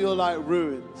might feel like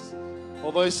ruins,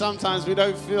 although sometimes we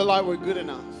don't feel like we're good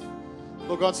enough,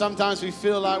 Lord God, sometimes we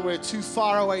feel like we're too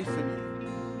far away from you.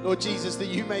 Lord Jesus, that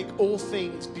you make all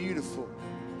things beautiful.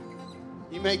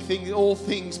 You make all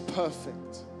things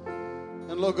perfect.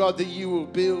 And Lord God, that you will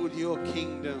build your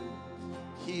kingdom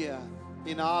here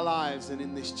in our lives and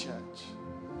in this church.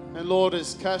 And Lord,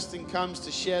 as Kirsten comes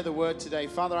to share the word today,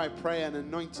 Father, I pray an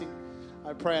anointing.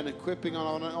 I pray an equipping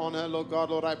on her, Lord God.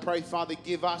 Lord, I pray, Father,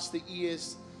 give us the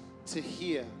ears to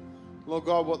hear, Lord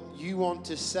God, what you want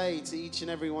to say to each and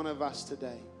every one of us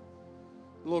today.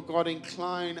 Lord God,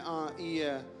 incline our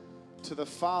ear to the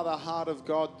Father heart of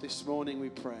God this morning, we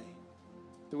pray,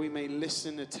 that we may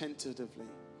listen attentively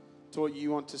to what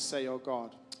you want to say, oh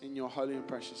God, in your holy and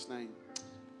precious name.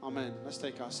 Amen. Let's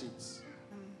take our seats.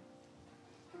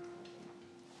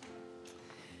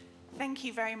 Thank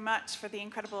you very much for the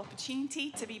incredible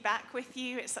opportunity to be back with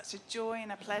you. It's such a joy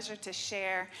and a pleasure to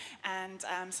share, and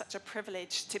such a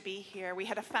privilege to be here. We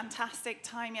had a fantastic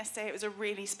time yesterday. It was a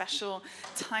really special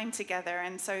time together,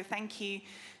 and so thank you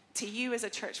to you as a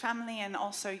church family and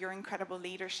also your incredible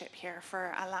leadership here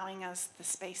for allowing us the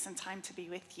space and time to be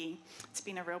with you. It's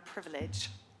been a real privilege.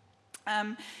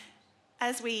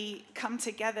 As we come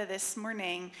together this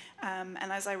morning, and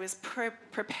as I was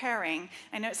preparing,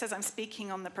 I know it says I'm speaking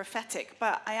on the prophetic,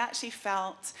 but I actually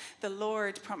felt the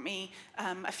Lord prompt me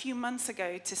a few months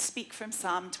ago to speak from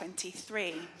Psalm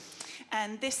 23.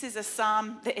 And this is a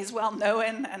psalm that is well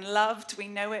known and loved. We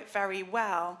know it very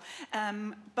well.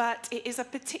 But it is a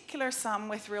particular psalm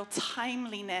with real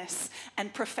timeliness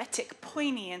and prophetic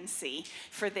poignancy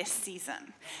for this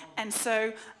season. And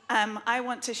so I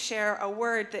want to share a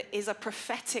word that is a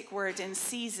prophetic word in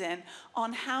season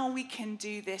on how we can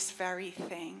do this very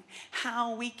thing,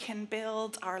 how we can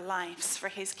build our lives for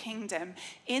his kingdom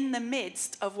in the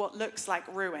midst of what looks like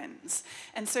ruins.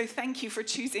 And so thank you for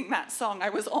choosing that song. I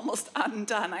was almost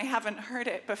undone. I haven't heard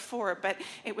it before, but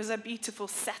it was a beautiful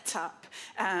setup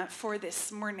for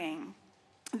this morning.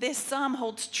 this psalm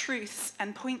holds truths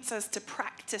and points us to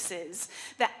practices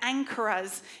that anchor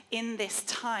us in this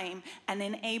time and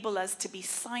enable us to be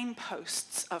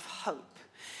signposts of hope.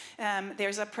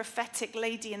 There's a prophetic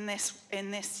lady in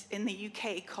the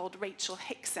UK called Rachel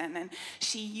Hickson, and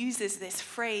she uses this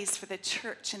phrase for the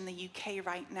church in the UK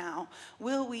right now.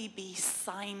 Will we be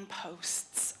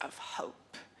signposts of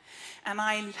hope? And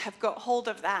I have got hold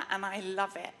of that, and I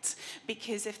love it,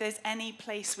 because if there's any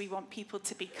place we want people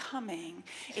to be coming,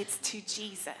 it's to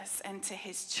Jesus and to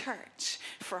his church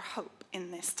for hope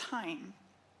in this time.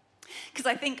 Because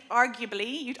I think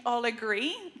arguably you'd all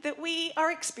agree that we are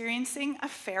experiencing a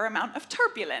fair amount of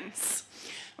turbulence,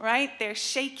 right? There's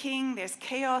shaking, there's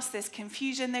chaos, there's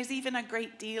confusion, there's even a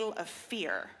great deal of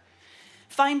fear.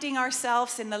 Finding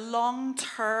ourselves in the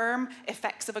long-term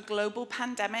effects of a global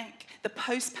pandemic, the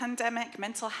post-pandemic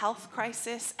mental health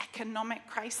crisis, economic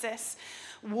crisis,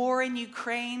 war in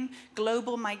Ukraine,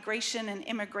 global migration and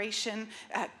immigration,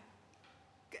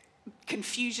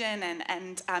 confusion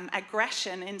and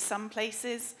aggression in some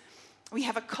places. We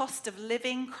have a cost of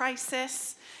living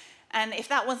crisis. And if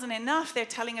that wasn't enough, they're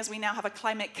telling us we now have a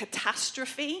climate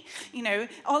catastrophe. You know,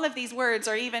 all of these words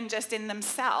are even just in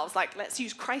themselves, like let's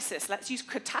use crisis, let's use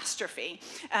catastrophe.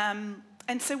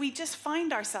 And so we just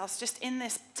find ourselves just in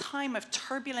this time of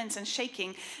turbulence and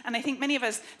shaking. And I think many of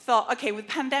us thought, okay, with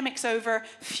pandemic's over,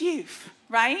 phew,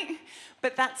 right?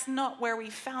 But that's not where we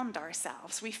found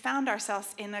ourselves. We found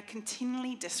ourselves in a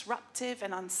continually disruptive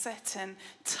and uncertain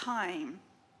time.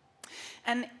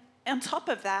 And on top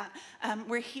of that,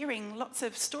 we're hearing lots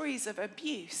of stories of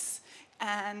abuse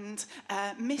and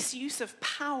misuse of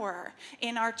power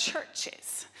in our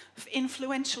churches.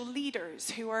 Influential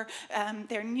leaders who are,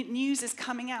 their news is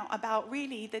coming out about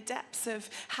really the depths of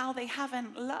how they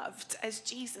haven't loved as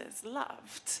Jesus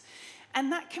loved.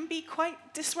 And that can be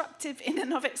quite disruptive in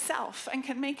and of itself and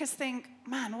can make us think,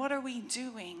 man, what are we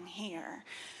doing here?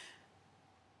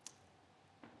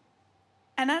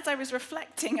 And as I was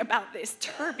reflecting about this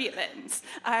turbulence,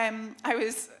 I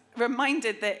was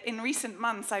reminded that in recent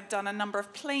months I've done a number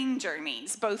of plane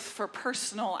journeys, both for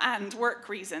personal and work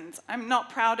reasons. I'm not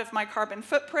proud of my carbon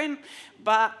footprint,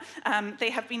 but they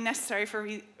have been necessary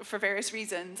for various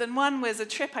reasons. And one was a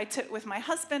trip I took with my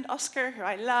husband, Oscar, who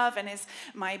I love and is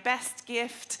my best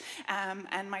gift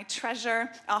and my treasure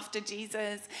after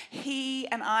Jesus. He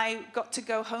and I got to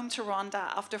go home to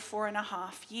Rwanda after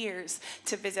 4.5 years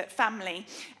to visit family,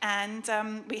 and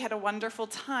we had a wonderful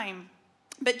time.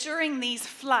 But during these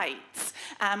flights,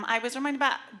 I was reminded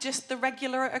about just the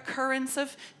regular occurrence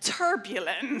of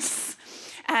turbulence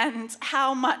and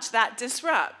how much that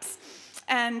disrupts.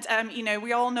 And, you know,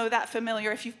 we all know that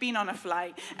familiar if you've been on a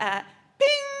flight. Ping,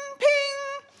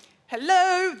 ping.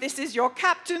 Hello, this is your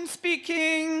captain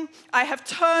speaking. I have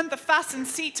turned the fasten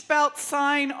seatbelt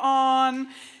sign on.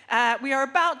 We are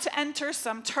about to enter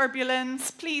some turbulence.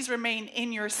 Please remain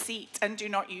in your seat and do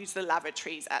not use the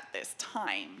lavatories at this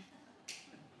time.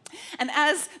 And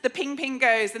as the ping-ping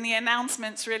goes and the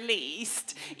announcement's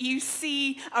released, you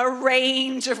see a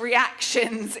range of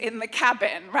reactions in the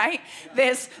cabin, right?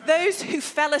 There's those who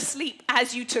fell asleep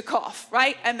as you took off,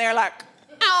 right? And they're like,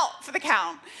 out for the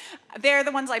count. They're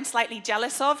the ones I'm slightly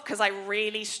jealous of because I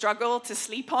really struggle to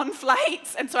sleep on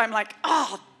flights. And so I'm like,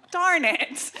 oh, darn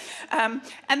it.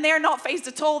 And they're not phased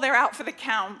at all. They're out for the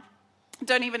count.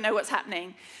 Don't even know what's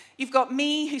happening. You've got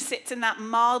me who sits in that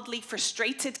mildly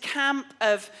frustrated camp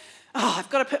of, oh, I've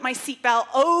got to put my seatbelt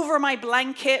over my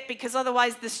blanket because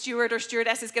otherwise the steward or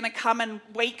stewardess is going to come and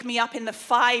wake me up in the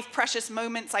 5 precious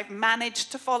moments I've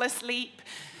managed to fall asleep.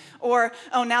 Or,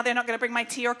 oh, now they're not going to bring my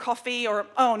tea or coffee. Or,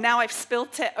 oh, now I've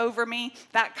spilt it over me.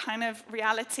 That kind of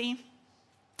reality.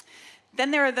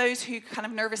 Then there are those who kind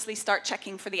of nervously start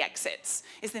checking for the exits.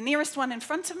 Is the nearest one in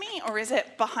front of me or is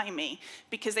it behind me?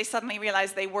 Because they suddenly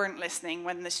realized they weren't listening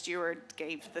when the steward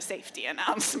gave the safety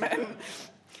announcement.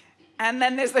 And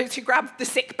then there's those who grab the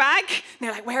sick bag. And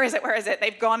they're like, where is it? Where is it?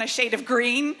 They've gone a shade of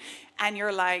green. And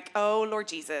you're like, oh, Lord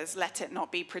Jesus, let it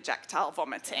not be projectile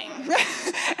vomiting.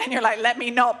 And you're like, let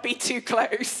me not be too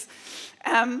close.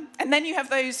 And then you have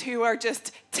those who are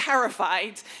just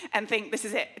terrified and think, this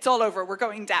is it, it's all over, we're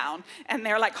going down. And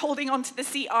they're like holding onto the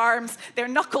seat arms, their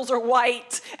knuckles are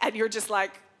white, and you're just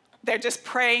like, they're just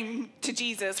praying to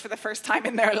Jesus for the first time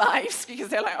in their lives because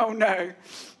they're like, oh no.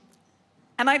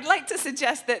 And I'd like to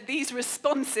suggest that these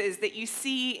responses that you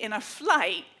see in a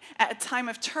flight at a time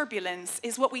of turbulence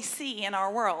is what we see in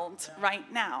our world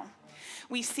right now.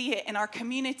 We see it in our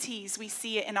communities, we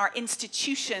see it in our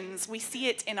institutions, we see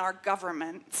it in our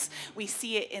governments, we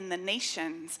see it in the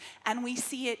nations, and we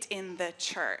see it in the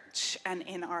church and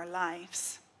in our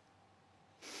lives.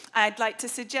 I'd like to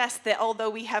suggest that although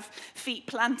we have feet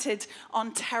planted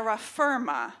on terra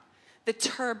firma, the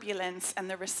turbulence and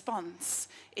the response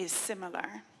is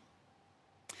similar.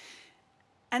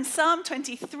 And Psalm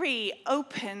 23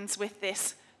 opens with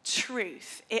this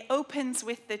truth. It opens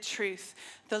with the truth: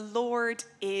 the Lord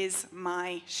is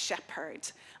my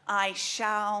shepherd. I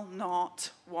shall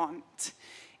not want.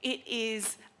 It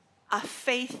is a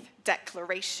faith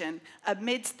declaration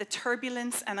amidst the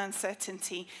turbulence and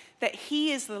uncertainty that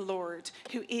he is the Lord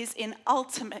who is in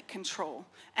ultimate control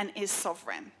and is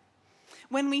sovereign.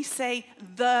 When we say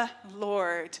the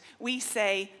Lord, we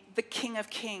say the King of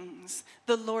Kings,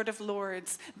 the Lord of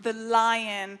Lords, the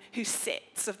Lion who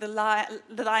sits, the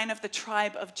Lion of the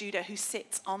tribe of Judah who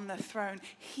sits on the throne.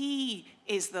 He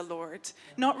is the Lord,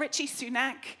 not Richie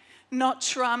Sunak, not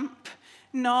Trump,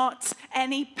 not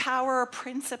any power or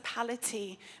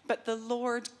principality, but the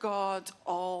Lord God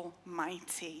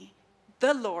Almighty.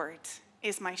 The Lord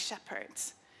is my shepherd.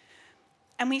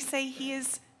 And we say he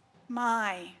is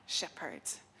my shepherd.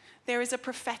 There is a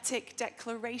prophetic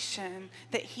declaration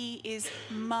that he is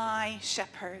my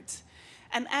shepherd.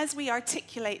 And as we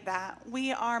articulate that,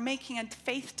 we are making a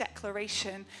faith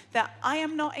declaration that I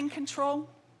am not in control.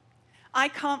 I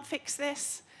can't fix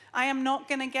this. I am not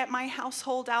going to get my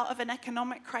household out of an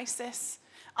economic crisis.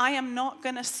 I am not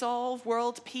going to solve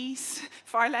world peace,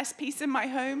 far less peace in my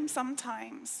home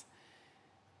sometimes.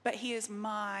 But he is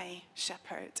my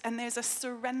shepherd. And there's a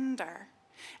surrender,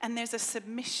 and there's a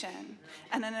submission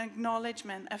and an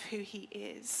acknowledgement of who he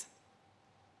is.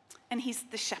 And he's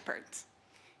the shepherd.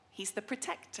 He's the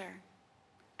protector.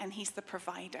 And he's the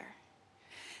provider.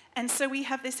 And so we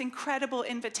have this incredible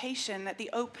invitation at the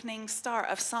opening start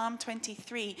of Psalm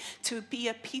 23 to be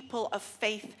a people of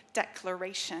faith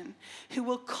declaration who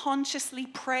will consciously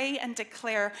pray and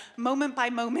declare moment by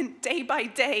moment, day by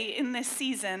day in this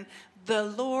season, the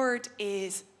Lord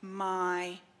is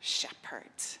my shepherd.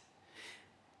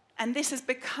 And this has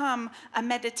become a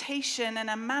meditation and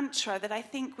a mantra that I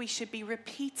think we should be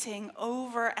repeating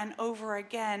over and over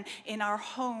again in our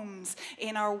homes,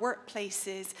 in our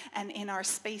workplaces, and in our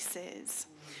spaces.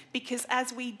 Because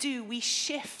as we do, we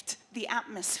shift the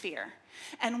atmosphere.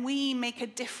 And we make a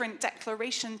different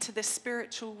declaration to the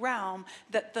spiritual realm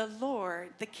that the Lord,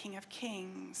 the King of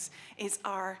Kings, is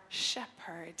our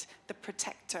shepherd, the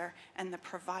protector, and the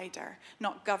provider.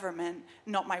 Not government,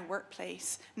 not my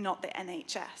workplace, not the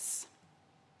NHS.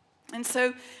 And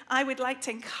so I would like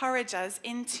to encourage us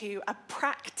into a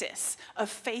practice of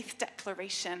faith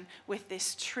declaration with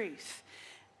this truth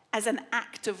as an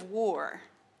act of war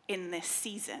in this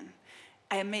season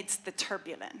amidst the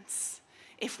turbulence.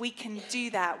 If we can do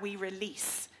that, we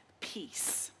release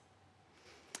peace.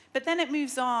 But then it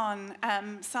moves on,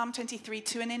 Psalm 23,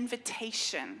 to an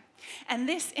invitation. And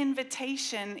this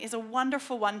invitation is a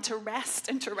wonderful one to rest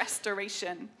and to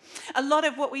restoration. A lot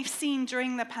of what we've seen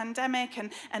during the pandemic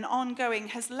and ongoing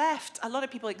has left a lot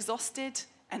of people exhausted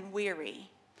and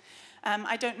weary.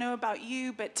 I don't know about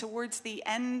you, but towards the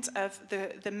end of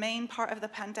the main part of the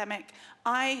pandemic,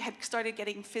 I had started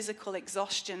getting physical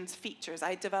exhaustion features.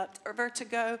 I developed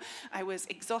vertigo, I was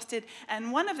exhausted,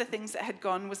 and one of the things that had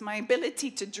gone was my ability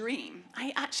to dream.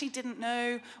 I actually didn't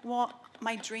know what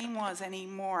my dream was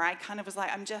anymore. I kind of was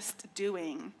like, I'm just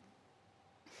doing.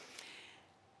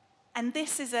 And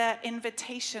this is an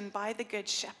invitation by the Good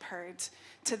Shepherd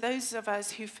to those of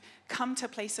us who've come to a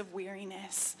place of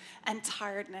weariness and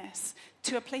tiredness,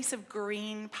 to a place of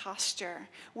green pasture,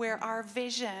 where our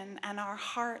vision and our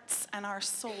hearts and our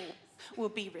soul will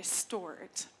be restored.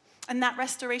 And that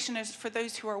restoration is for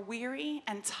those who are weary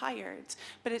and tired,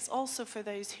 but it's also for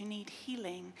those who need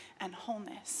healing and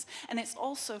wholeness. And it's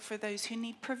also for those who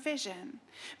need provision,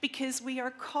 because we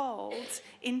are called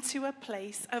into a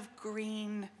place of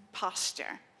green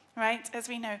pasture, right? As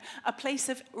we know, a place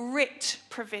of rich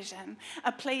provision,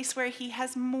 a place where he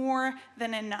has more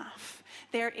than enough.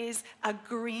 There is a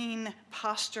green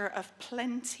pasture of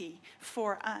plenty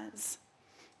for us.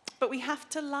 But we have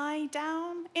to lie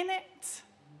down in it.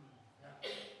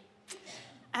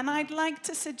 And I'd like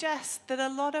to suggest that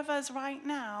a lot of us right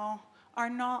now are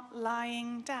not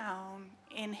lying down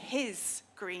in his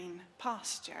green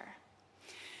pasture.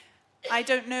 I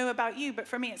don't know about you, but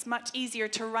for me it's much easier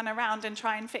to run around and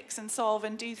try and fix and solve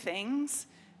and do things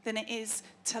than it is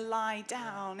to lie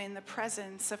down in the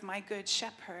presence of my Good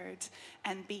Shepherd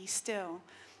and be still.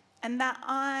 And that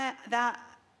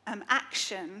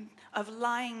action of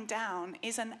lying down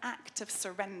is an act of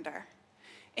surrender.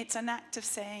 It's an act of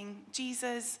saying,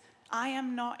 Jesus, I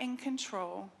am not in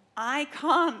control. I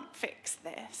can't fix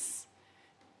this,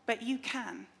 but you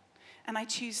can. And I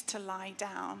choose to lie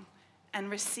down and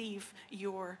receive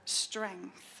your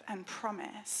strength and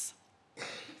promise.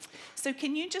 So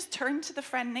can you just turn to the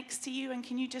friend next to you and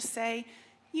can you just say,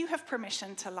 you have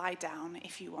permission to lie down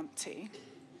if you want to.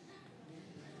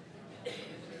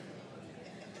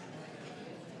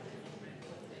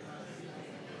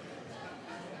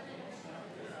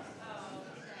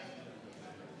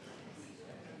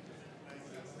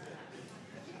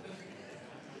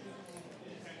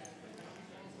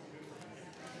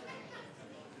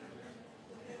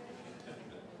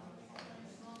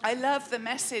 I love the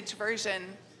Message version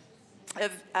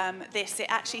of this. It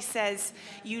actually says,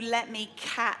 you let me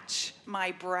catch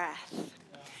my breath.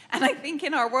 And I think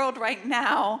in our world right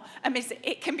now,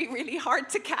 it can be really hard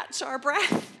to catch our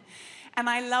breath. And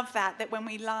I love that when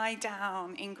we lie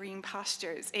down in green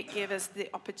pastures, it gives us the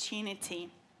opportunity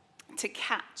to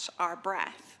catch our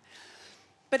breath.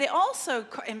 But it also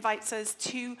invites us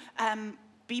to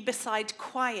be beside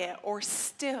quiet or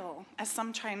still, as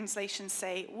some translations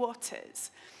say,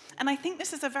 waters. And I think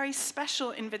this is a very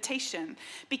special invitation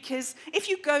because if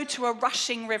you go to a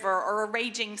rushing river or a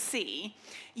raging sea,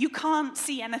 you can't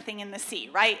see anything in the sea,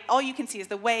 right? All you can see is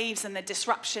the waves and the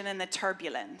disruption and the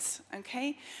turbulence,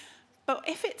 okay? But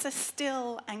if it's a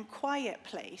still and quiet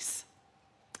place,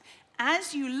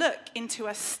 as you look into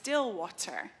a still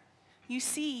water, you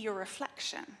see your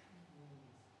reflection.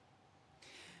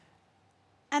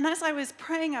 And as I was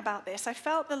praying about this, I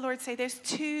felt the Lord say there's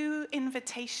two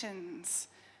invitations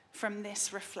from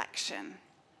this reflection.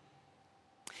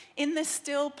 In the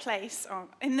still place,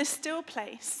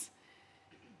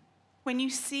 when you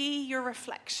see your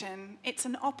reflection, it's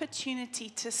an opportunity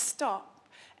to stop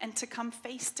and to come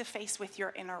face to face with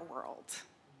your inner world.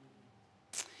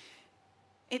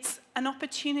 It's an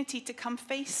opportunity to come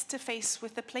face to face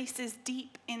with the places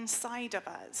deep inside of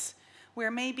us where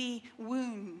maybe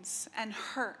wounds and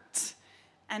hurt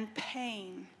and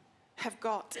pain have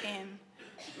got in.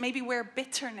 Maybe where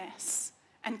bitterness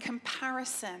and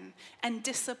comparison and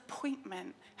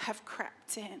disappointment have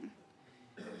crept in.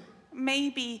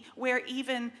 Maybe where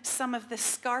even some of the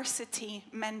scarcity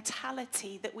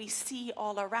mentality that we see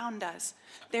all around us.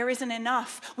 There isn't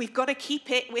enough. We've got to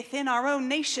keep it within our own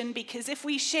nation because if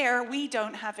we share, we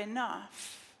don't have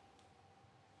enough.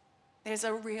 There's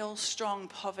a real strong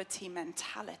poverty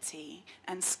mentality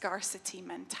and scarcity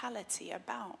mentality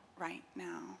about right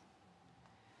now.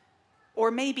 Or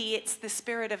maybe it's the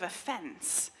spirit of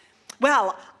offense.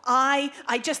 Well,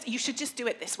 you should just do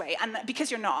it this way. And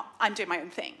because you're not, I'm doing my own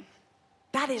thing.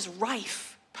 That is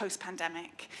rife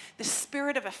post-pandemic. The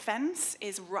spirit of offense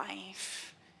is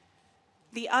rife.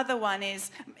 The other one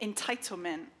is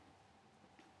entitlement.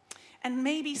 And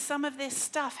maybe some of this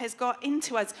stuff has got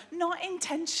into us, not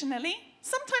intentionally.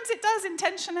 Sometimes it does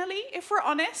intentionally, if we're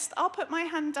honest. I'll put my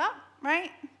hand up,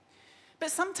 right? But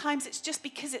sometimes it's just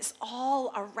because it's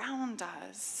all around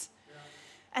us. Yeah.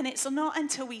 And it's not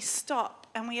until we stop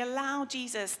and we allow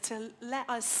Jesus to let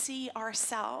us see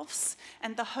ourselves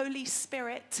and the Holy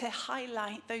Spirit to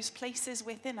highlight those places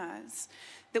within us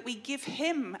that we give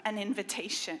him an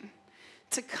invitation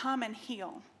to come and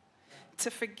heal,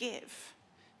 to forgive,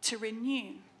 to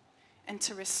renew, and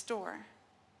to restore.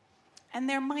 And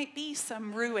there might be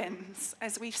some ruins,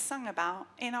 as we've sung about,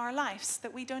 in our lives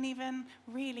that we don't even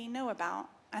really know about.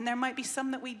 And there might be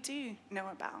some that we do know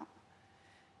about.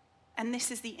 And this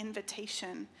is the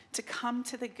invitation to come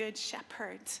to the Good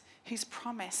Shepherd, whose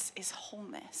promise is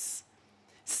wholeness,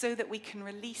 so that we can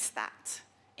release that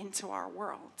into our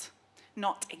world,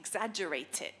 not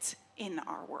exaggerate it in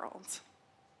our world.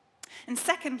 And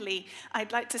secondly,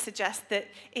 I'd like to suggest that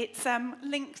it's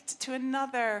linked to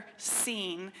another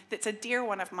scene that's a dear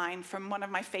one of mine from one of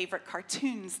my favorite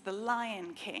cartoons, The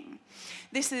Lion King.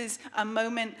 This is a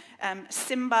moment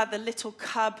Simba, the little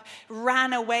cub,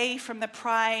 ran away from the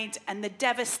pride and the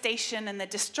devastation and the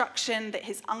destruction that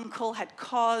his uncle had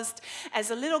caused.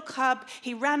 As a little cub,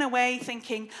 he ran away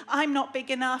thinking, I'm not big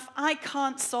enough, I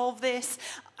can't solve this.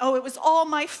 Oh, it was all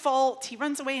my fault. He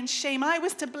runs away in shame. I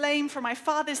was to blame for my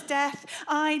father's death.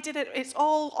 I did it. It's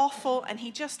all awful. And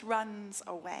he just runs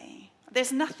away.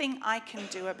 There's nothing I can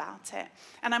do about it.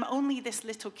 And I'm only this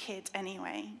little kid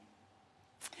anyway.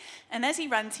 And as he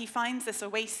runs, he finds this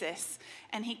oasis.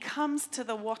 And he comes to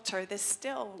the water, the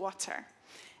still water.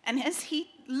 And as he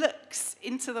looks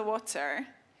into the water,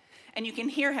 and you can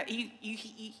hear,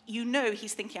 you know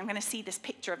he's thinking, I'm going to see this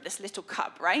picture of this little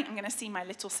cub, right? I'm going to see my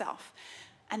little self.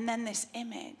 And then this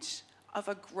image of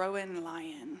a grown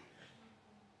lion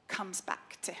comes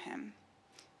back to him.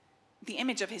 The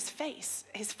image of his face,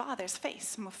 his father's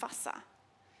face, Mufasa.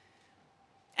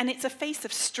 And it's a face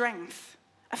of strength,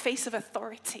 a face of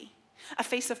authority, a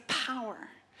face of power,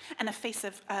 and a face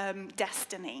of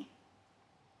destiny.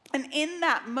 And in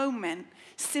that moment,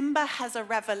 Simba has a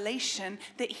revelation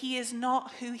that he is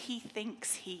not who he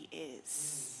thinks he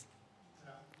is.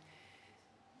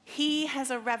 He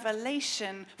has a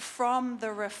revelation from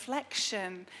the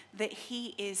reflection that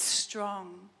he is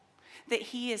strong, that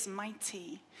he is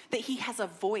mighty, that he has a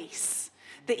voice,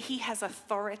 that he has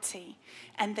authority,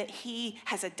 and that he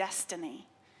has a destiny.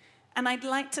 And I'd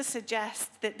like to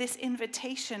suggest that this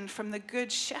invitation from the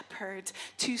Good Shepherd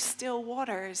to still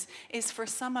waters is for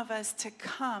some of us to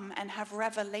come and have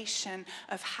revelation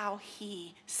of how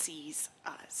he sees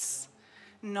us,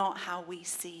 not how we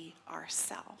see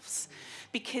ourselves.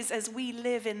 Because as we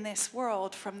live in this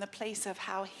world from the place of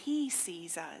how he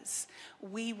sees us,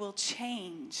 we will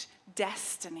change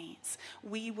destinies.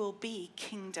 We will be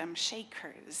kingdom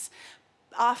shakers.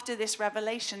 After this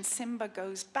revelation, Simba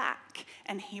goes back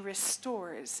and he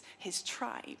restores his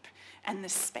tribe and the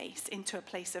space into a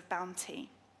place of bounty.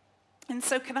 And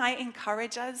so can I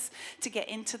encourage us to get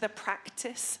into the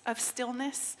practice of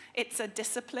stillness? It's a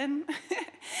discipline.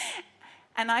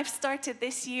 And I've started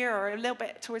this year, or a little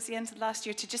bit towards the end of last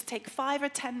year, to just take 5 or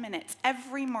 10 minutes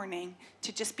every morning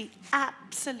to just be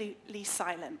absolutely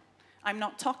silent. I'm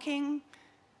not talking,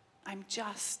 I'm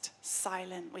just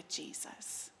silent with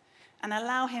Jesus. And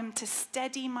allow him to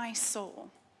steady my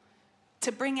soul,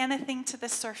 to bring anything to the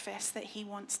surface that he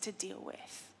wants to deal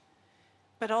with,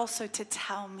 but also to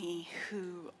tell me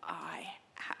who I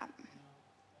am,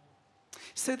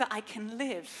 so that I can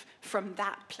live from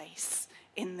that place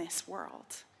in this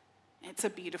world. It's a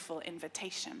beautiful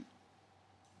invitation.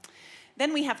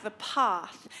 Then we have the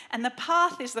path, and the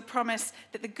path is the promise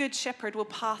that the Good Shepherd will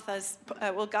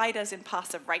guide us in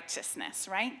paths of righteousness,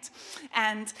 right?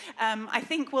 And I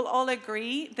think we'll all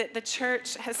agree that the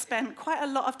church has spent quite a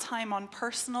lot of time on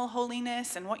personal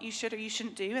holiness and what you should or you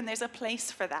shouldn't do, and there's a place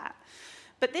for that.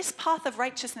 But this path of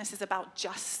righteousness is about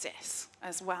justice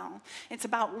as well. It's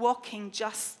about walking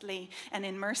justly and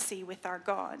in mercy with our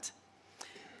God.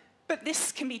 But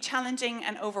this can be challenging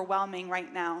and overwhelming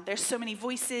right now. There's so many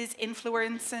voices,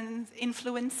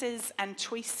 influences, and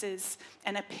choices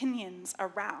and opinions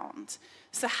around.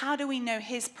 So how do we know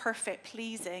his perfect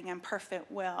pleasing and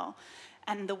perfect will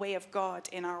and the way of God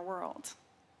in our world?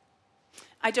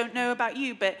 I don't know about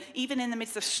you, but even in the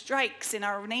midst of strikes in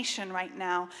our nation right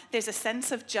now, there's a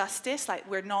sense of justice, like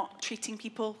we're not treating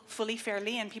people fully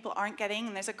fairly and people aren't getting,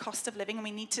 and there's a cost of living and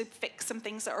we need to fix some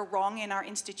things that are wrong in our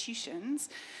institutions.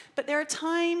 But there are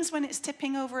times when it's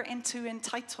tipping over into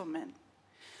entitlement.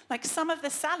 Like some of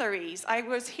the salaries I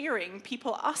was hearing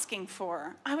people asking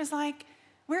for, I was like,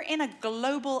 we're in a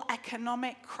global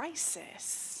economic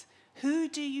crisis. Who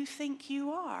do you think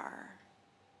you are?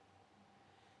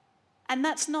 And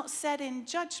that's not said in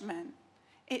judgment,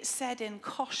 it's said in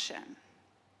caution.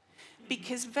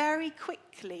 Because very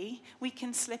quickly we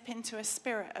can slip into a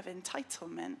spirit of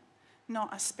entitlement,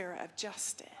 not a spirit of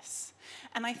justice.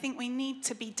 And I think we need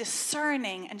to be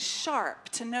discerning and sharp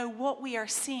to know what we are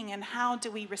seeing and how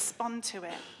do we respond to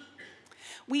it.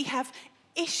 We have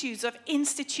issues of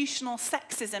institutional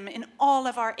sexism in all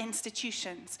of our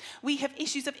institutions. We have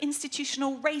issues of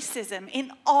institutional racism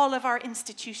in all of our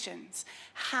institutions.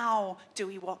 How do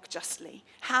we walk justly?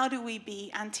 How do we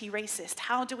be anti-racist?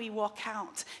 How do we walk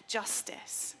out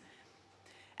justice?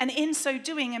 And in so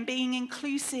doing and being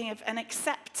inclusive and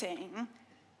accepting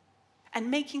and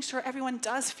making sure everyone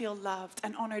does feel loved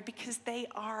and honored because they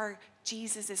are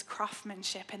Jesus'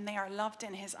 craftsmanship and they are loved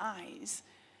in his eyes,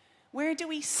 where do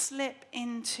we slip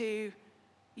into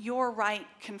your right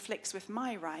conflicts with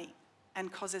my right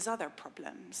and causes other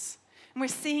problems? And we're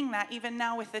seeing that even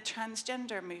now with the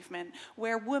transgender movement,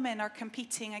 where women are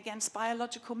competing against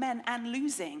biological men and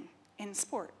losing in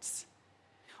sports.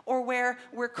 Or where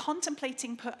we're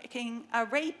contemplating putting a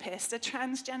rapist, a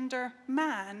transgender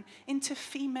man, into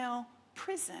female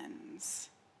prisons.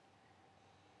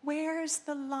 Where's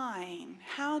the line?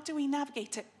 How do we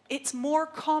navigate it? It's more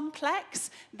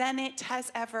complex than it has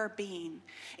ever been.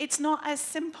 It's not as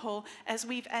simple as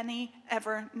we've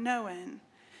ever known.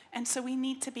 And so we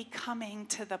need to be coming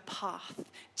to the path,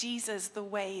 Jesus, the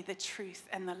way, the truth,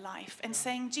 and the life, and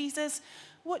saying, Jesus,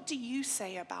 what do you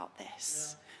say about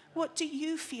this? What do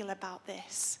you feel about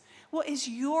this? What is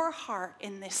your heart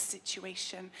in this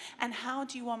situation? And how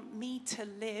do you want me to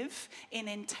live in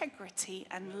integrity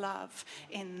and love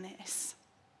in this?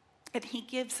 And he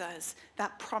gives us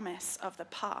that promise of the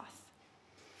path.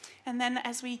 And then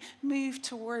as we move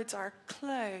towards our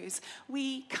close,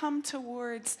 we come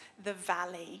towards the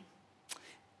valley.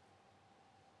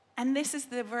 And this is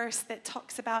the verse that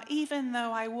talks about, even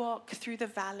though I walk through the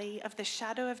valley of the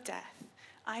shadow of death,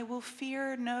 I will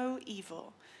fear no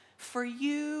evil, for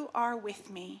you are with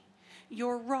me.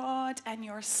 Your rod and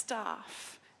your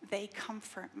staff, they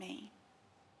comfort me.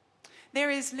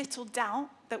 There is little doubt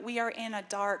that we are in a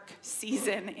dark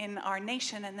season in our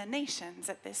nation and the nations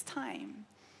at this time.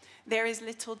 There is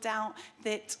little doubt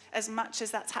that as much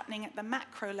as that's happening at the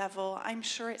macro level, I'm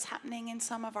sure it's happening in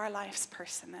some of our lives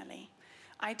personally.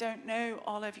 I don't know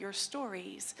all of your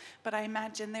stories, but I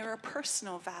imagine there are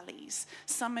personal valleys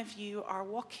some of you are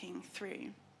walking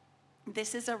through.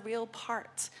 This is a real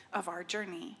part of our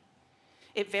journey.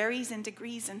 It varies in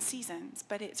degrees and seasons,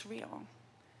 but it's real.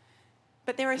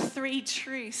 But there are 3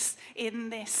 truths in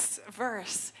this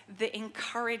verse that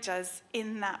encourage us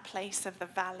in that place of the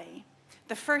valley.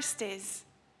 The first is,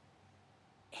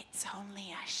 it's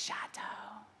only a shadow.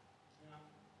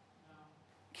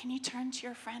 Can you turn to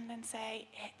your friend and say,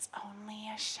 it's only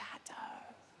a shadow?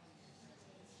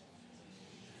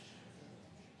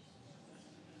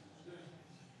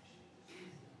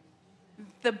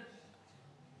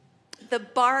 The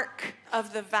bark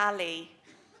of the valley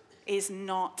is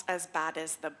not as bad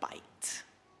as the bite.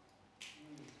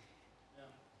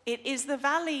 It is the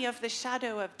valley of the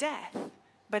shadow of death,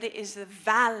 but it is the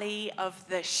valley of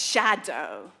the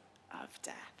shadow of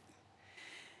death.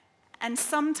 And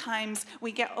sometimes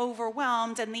we get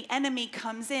overwhelmed and the enemy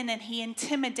comes in and he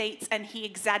intimidates and he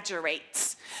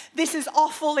exaggerates. This is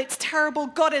awful, it's terrible,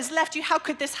 God has left you, how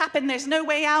could this happen? There's no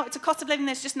way out, it's a cost of living,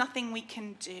 there's just nothing we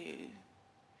can do.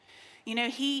 You know,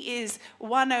 he is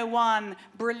 101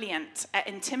 brilliant at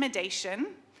intimidation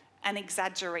and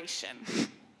exaggeration.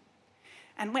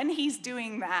 And when he's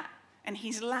doing that and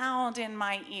he's loud in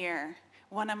my ear,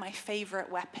 one of my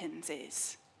favorite weapons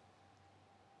is,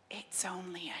 it's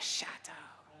only a shadow.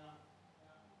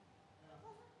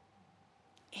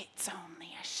 It's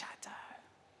only a shadow.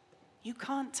 You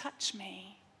can't touch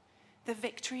me. The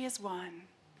victory is won.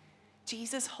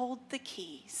 Jesus, hold the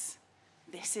keys.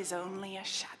 This is only a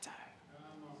shadow.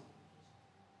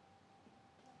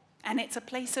 And it's a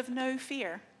place of no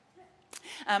fear.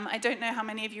 I don't know how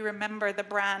many of you remember the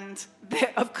brand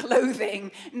of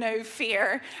clothing, No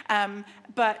Fear,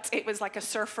 but it was like a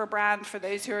surfer brand for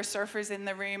those who are surfers in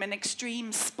the room, and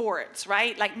extreme sports,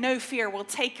 right? Like no fear, we'll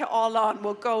take it all on,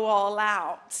 we'll go all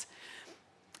out.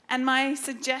 And my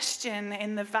suggestion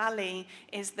in the valley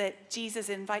is that Jesus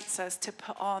invites us to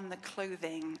put on the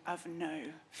clothing of no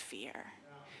fear.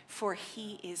 For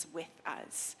he is with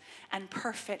us, and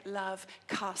perfect love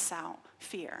casts out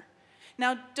fear.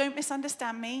 Now, don't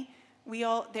misunderstand me.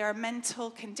 There are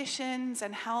mental conditions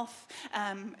and health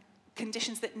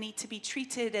conditions that need to be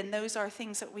treated, and those are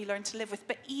things that we learn to live with.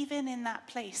 But even in that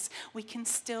place, we can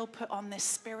still put on this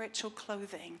spiritual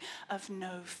clothing of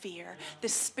no fear, the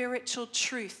spiritual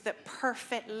truth that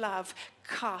perfect love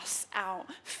casts out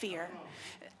fear.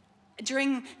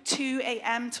 During 2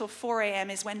 a.m. till 4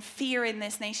 a.m. is when fear in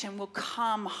this nation will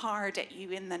come hard at you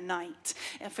in the night.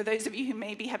 And for those of you who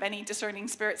maybe have any discerning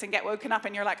spirits and get woken up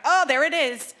and you're like, oh, there it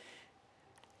is.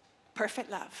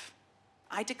 Perfect love.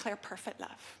 I declare perfect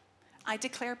love. I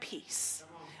declare peace.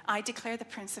 I declare the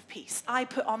Prince of Peace. I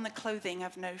put on the clothing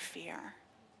of no fear.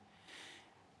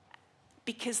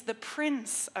 Because the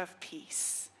Prince of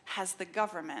Peace has the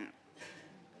government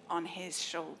on his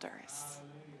shoulders.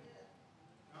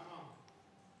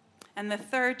 And the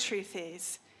third truth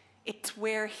is, it's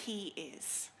where he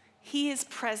is. He is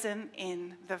present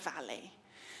in the valley.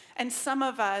 And some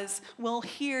of us will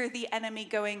hear the enemy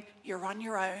going, you're on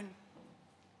your own.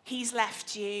 He's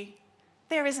left you.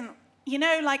 There isn't, you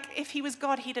know, like if he was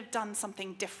God, he'd have done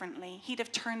something differently. He'd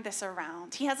have turned this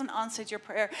around. He hasn't answered your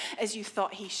prayer as you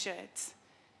thought he should.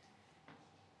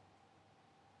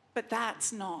 But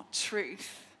that's not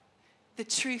truth. The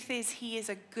truth is he is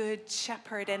a good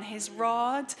shepherd, and his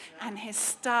rod and his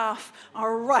staff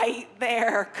are right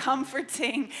there,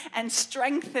 comforting and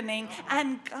strengthening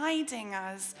and guiding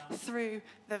us through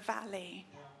the valley.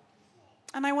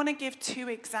 And I want to give 2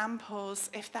 examples,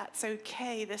 if that's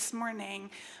okay, this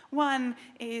morning. One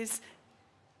is,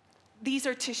 these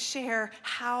are to share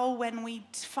how when we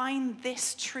find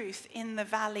this truth in the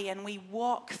valley and we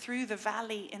walk through the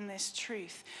valley in this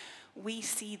truth, we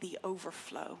see the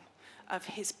overflow of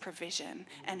his provision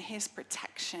and his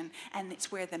protection, and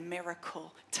it's where the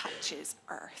miracle touches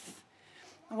earth.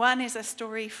 One is a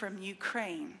story from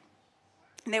Ukraine.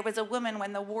 There was a woman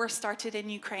when the war started in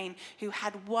Ukraine who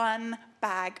had 1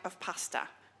 bag of pasta,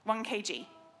 1 kg,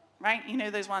 right? You know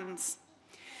those ones.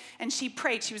 And she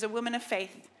prayed. She was a woman of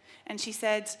faith. And she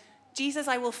said, Jesus,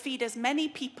 I will feed as many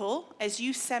people as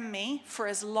you send me for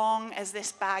as long as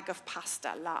this bag of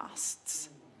pasta lasts.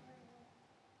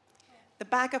 The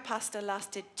bag of pasta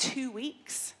lasted 2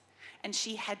 weeks, and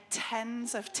she had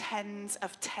tens of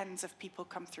people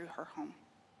come through her home.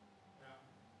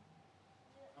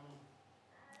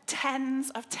 tens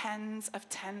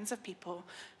of people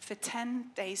for 10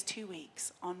 days, 2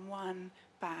 weeks on one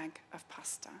bag of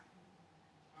pasta.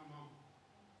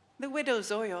 The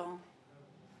widow's oil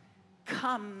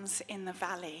comes in the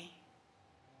valley.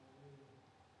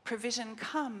 Provision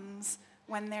comes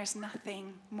when there's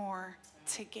nothing more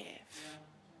to give.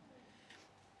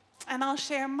 And I'll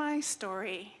share my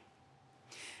story.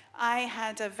 I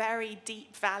had a very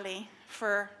deep valley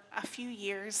for a few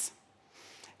years.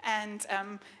 And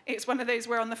it's one of those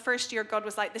where on the first year, God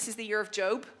was like, this is the year of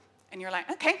Job. And you're like,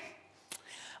 okay,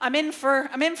 I'm in for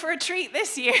a treat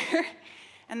this year.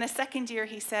 And the second year,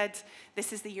 he said,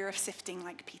 this is the year of sifting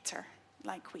like Peter,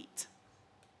 like wheat.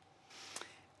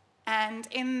 And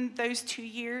in those 2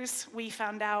 years, we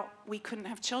found out we couldn't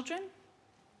have children.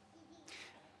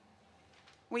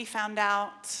 We found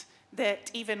out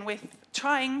that even with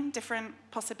trying different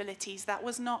possibilities, that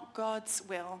was not God's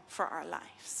will for our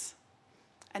lives.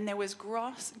 And there was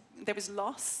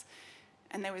loss,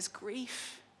 and there was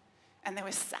grief, and there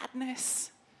was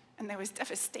sadness, and there was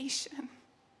devastation,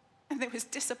 and there was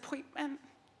disappointment.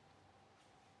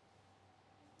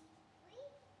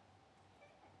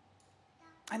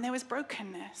 And there was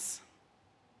brokenness.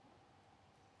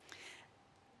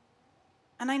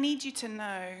 And I need you to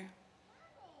know,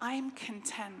 I'm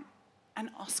content, and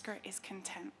Oscar is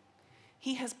content.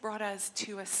 He has brought us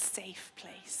to a safe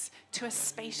place, to a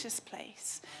spacious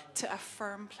place, to a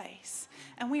firm place.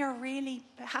 And we are really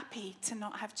happy to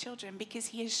not have children because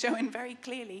he has shown very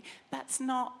clearly that's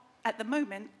not, at the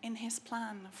moment, in his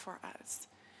plan for us.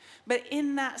 But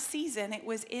in that season, it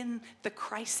was in the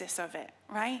crisis of it,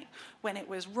 right? When it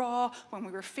was raw, when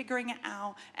we were figuring it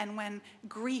out, and when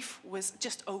grief was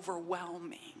just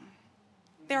overwhelming.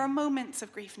 There are moments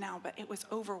of grief now, but it was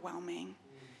overwhelming.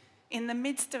 In the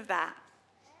midst of that,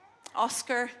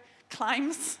 Oscar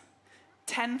climbs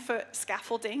 10-foot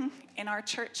scaffolding in our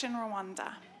church in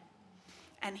Rwanda,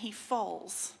 and he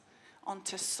falls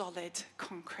onto solid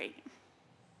concrete.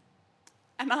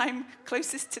 And I'm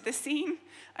closest to the scene.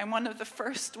 I'm one of the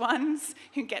first ones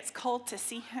who gets called to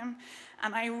see him.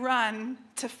 And I run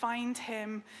to find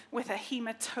him with a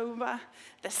hematoma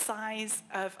the size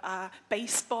of a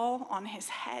baseball on his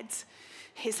head.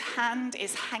 His hand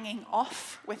is hanging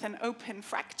off with an open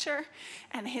fracture,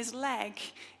 and his leg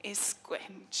is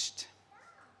squinged.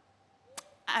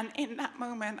 And in that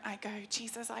moment, I go,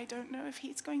 Jesus, I don't know if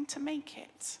he's going to make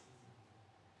it.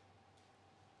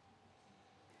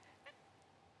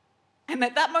 And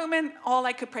at that moment, all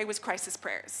I could pray was crisis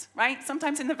prayers, right?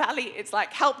 Sometimes in the valley, it's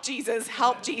like, help Jesus,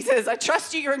 help Jesus. I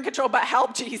trust you, you're in control, but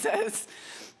help Jesus.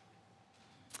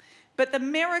 But the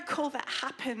miracle that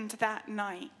happened that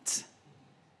night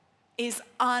is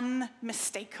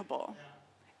unmistakable.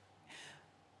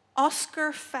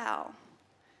 Oscar fell.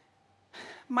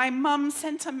 My mum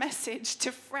sent a message to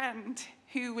a friend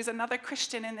who was another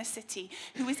Christian in the city,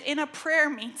 who was in a prayer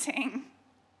meeting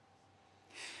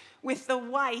with the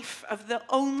wife of the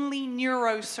only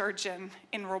neurosurgeon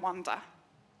in Rwanda.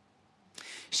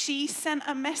 She sent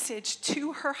a message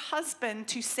to her husband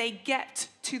to say, get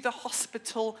to the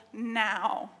hospital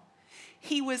now.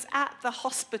 He was at the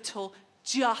hospital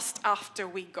just after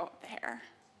we got there.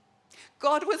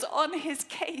 God was on his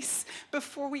case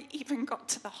before we even got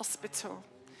to the hospital.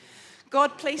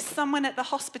 God placed someone at the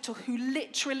hospital who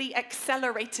literally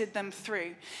accelerated them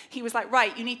through. He was like,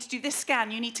 right, you need to do this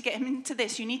scan, you need to get him into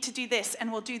this, you need to do this, and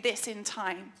we'll do this in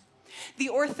time. The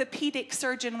orthopedic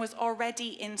surgeon was already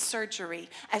in surgery.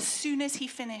 As soon as he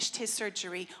finished his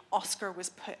surgery, Oscar was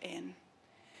put in.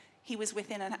 He was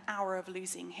within an hour of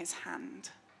losing his hand.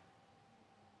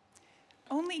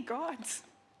 Only God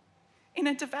in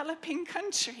a developing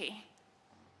country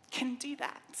can do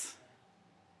that.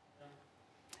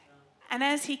 And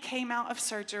as he came out of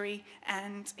surgery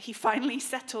and he finally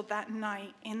settled that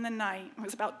night, in the night, it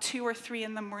was about 2 or 3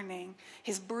 in the morning,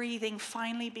 his breathing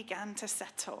finally began to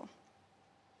settle.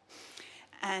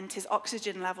 And his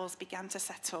oxygen levels began to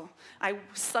settle.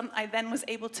 I then was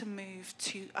able to move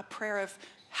to a prayer of,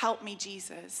 help me,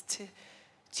 Jesus, to,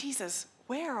 Jesus,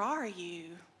 where are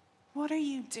you? What are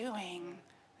you doing?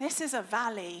 This is a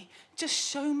valley. Just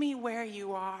show me where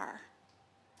you are.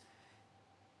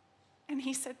 And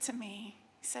he said to me,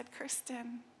 he said,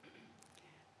 Kirsten,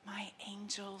 my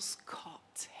angels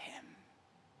caught him.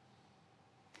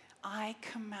 I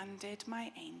commanded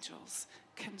my angels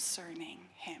concerning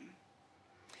him.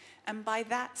 And by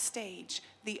that stage,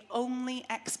 the only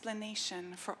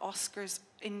explanation for Oscar's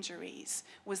injuries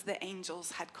was the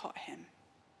angels had caught him.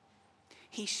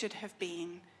 He should have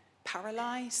been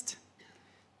paralyzed,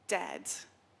 dead,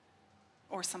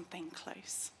 or something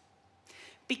close.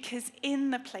 Because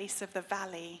in the place of the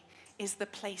valley is the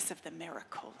place of the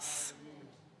miracles.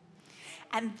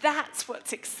 And that's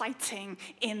what's exciting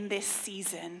in this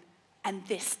season and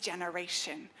this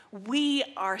generation. We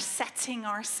are setting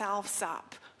ourselves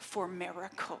up for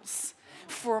miracles,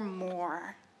 for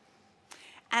more.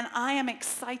 And I am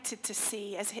excited to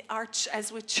see, as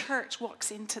the church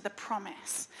walks into the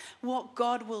promise, what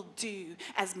God will do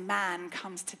as man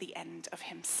comes to the end of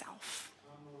himself.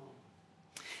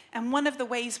 And one of the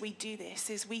ways we do this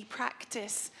is we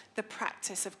practice the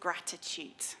practice of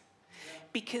gratitude.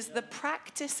 Because the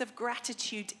practice of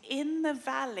gratitude in the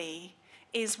valley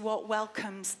is what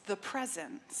welcomes the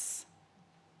presence.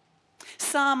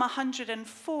 Psalm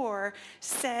 104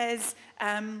 says,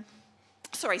 Psalm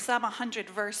 100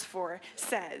 verse 4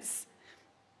 says,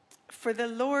 for the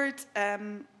Lord,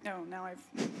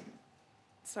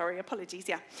 apologies,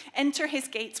 yeah. Enter his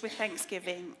gates with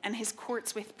thanksgiving and his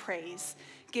courts with praise.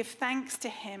 Give thanks to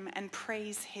him and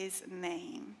praise his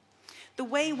name. The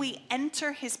way we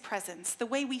enter his presence, the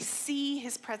way we see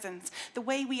his presence, the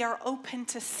way we are open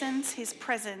to sense his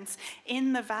presence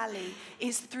in the valley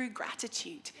is through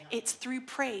gratitude. It's through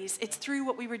praise. It's through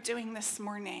what we were doing this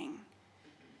morning.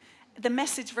 The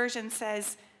Message version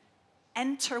says,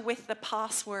 enter with the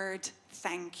password,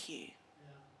 thank you.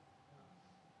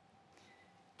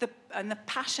 And the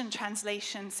Passion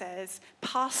Translation says,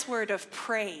 password of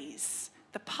praise.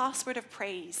 The password of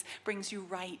praise brings you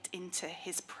right into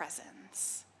his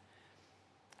presence.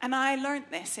 And I learned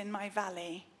this in my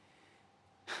valley.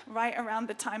 Right around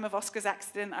the time of Oscar's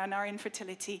accident and our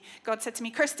infertility, God said to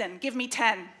me, Kirsten, give me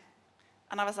 10.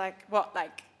 And I was like, what,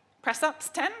 like press ups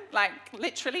 10? Like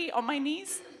literally on my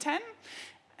knees 10?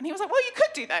 And he was like, well, you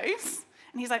could do those.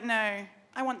 And he's like, no,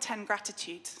 I want 10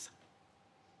 gratitudes.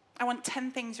 I want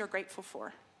 10 things you're grateful for.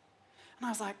 And I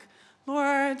was like,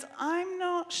 Lord, I'm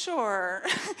not sure.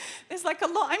 There's like a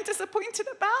lot I'm disappointed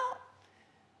about.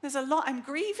 There's a lot I'm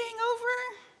grieving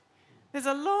over. There's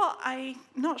a lot I'm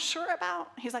not sure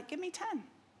about. He's like, give me 10.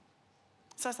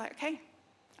 So I was like, okay.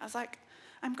 I was like,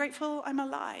 I'm grateful I'm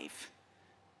alive.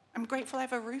 I'm grateful I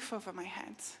have a roof over my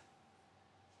head.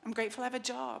 I'm grateful I have a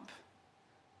job.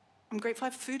 I'm grateful I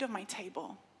have food on my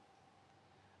table.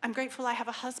 I'm grateful I have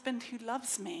a husband who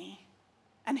loves me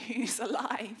and who's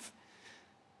alive.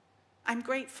 I'm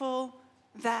grateful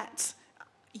that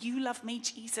you love me,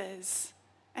 Jesus.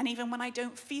 And even when I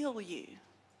don't feel you,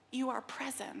 you are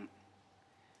present.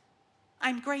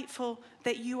 I'm grateful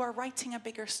that you are writing a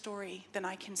bigger story than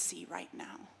I can see right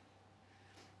now.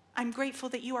 I'm grateful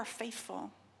that you are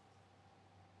faithful.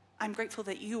 I'm grateful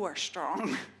that you are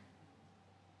strong.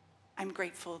 I'm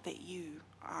grateful that you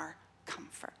are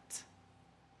comfort.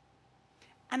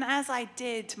 And as I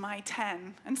did my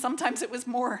 10, and sometimes it was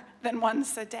more than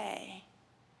once a day,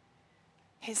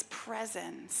 his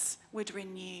presence would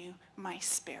renew my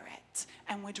spirit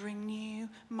and would renew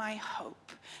my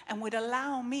hope and would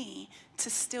allow me to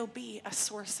still be a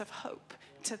source of hope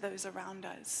to those around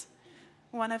us.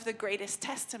 One of the greatest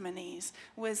testimonies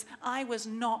was I was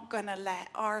not going to let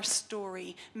our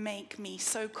story make me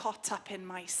so caught up in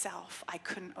myself I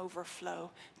couldn't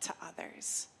overflow to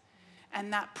others.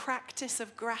 And that practice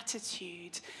of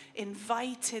gratitude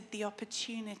invited the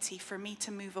opportunity for me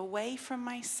to move away from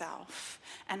myself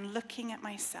and looking at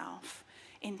myself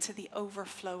into the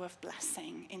overflow of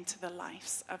blessing into the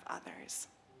lives of others.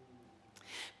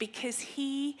 Because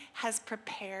he has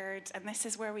prepared, and this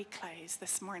is where we close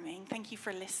this morning. Thank you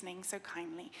for listening so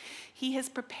kindly. He has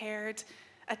prepared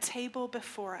a table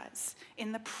before us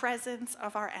in the presence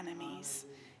of our enemies.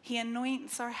 He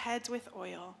anoints our heads with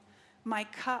oil. My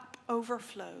cup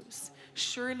overflows.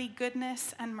 Surely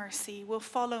goodness and mercy will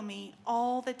follow me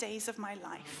all the days of my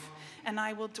life, and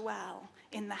I will dwell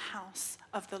in the house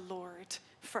of the Lord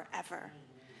forever.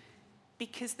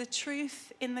 Because the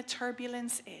truth in the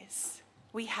turbulence is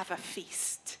we have a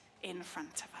feast in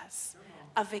front of us,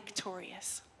 a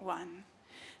victorious one.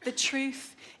 The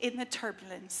truth in the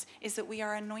turbulence is that we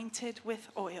are anointed with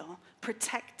oil,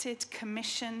 protected,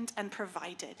 commissioned, and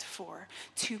provided for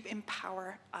to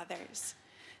empower others.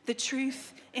 The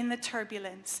truth in the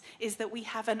turbulence is that we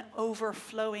have an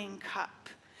overflowing cup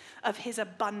of his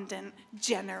abundant,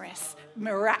 generous,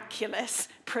 miraculous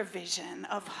provision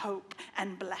of hope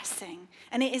and blessing.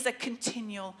 And it is a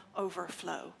continual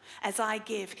overflow. As I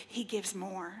give, he gives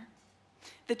more.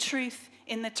 The truth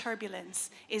in the turbulence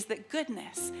is that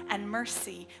goodness and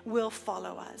mercy will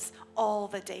follow us all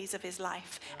the days of his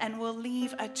life and will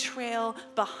leave a trail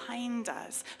behind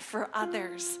us for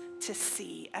others to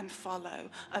see and follow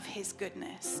of his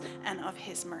goodness and of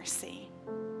his mercy.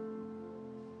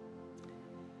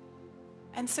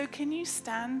 And so can you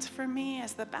stand for me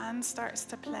as the band starts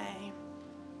to play?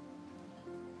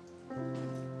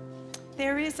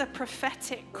 There is a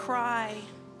prophetic cry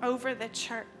over the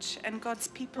church and God's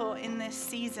people in this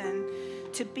season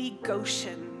to be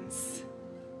Goshens.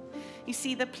 You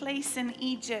see, the place in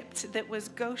Egypt that was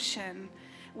Goshen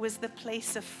was the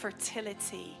place of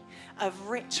fertility, of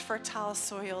rich, fertile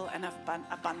soil and of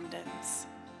abundance.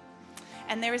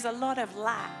 And there is a lot of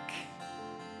lack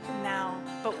now,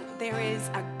 but there is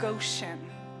a Goshen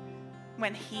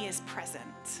when he is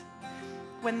present.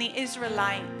 When the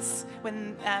Israelites,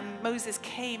 when Moses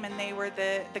came and they were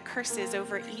the curses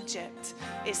over Egypt,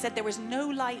 it said there was no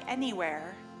light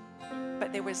anywhere,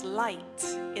 but there was light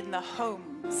in the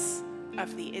homes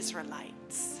of the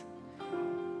Israelites.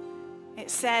 It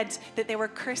said that there were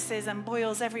curses and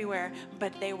boils everywhere,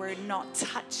 but they were not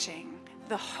touching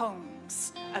the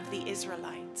homes of the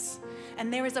Israelites.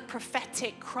 And there is a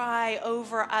prophetic cry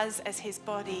over us as his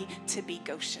body to be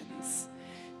Goshens,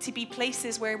 to be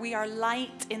places where we are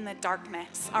light in the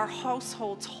darkness. Our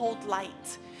households hold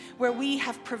light, where we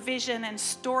have provision and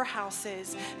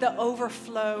storehouses that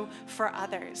overflow for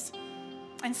others.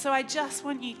 And so I just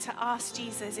want you to ask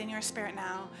Jesus in your spirit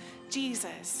now,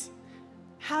 Jesus,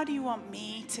 how do you want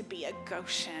me to be a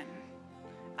Goshen,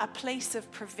 a place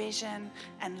of provision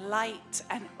and light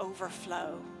and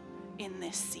overflow in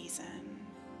this season?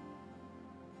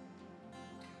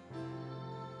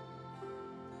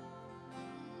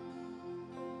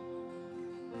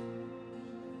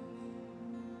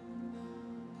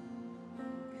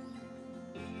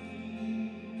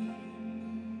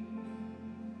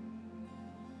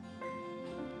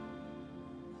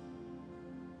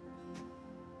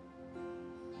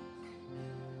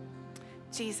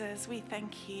 Jesus, we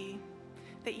thank you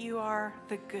that you are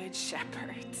the good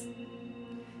shepherd.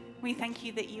 We thank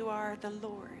you that you are the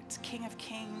Lord, King of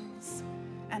kings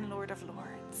and Lord of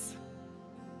lords.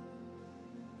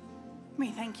 We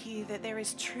thank you that there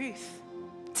is truth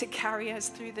to carry us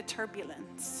through the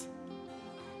turbulence.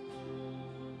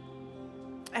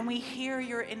 And we hear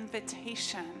your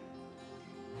invitation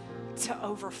to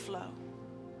overflow.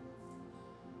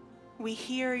 We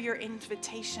hear your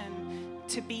invitation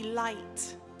to be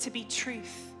light, to be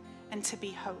truth, and to be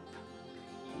hope.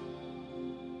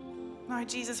 Lord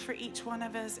Jesus, for each one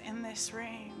of us in this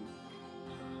room,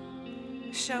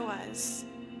 show us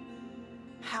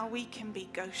how we can be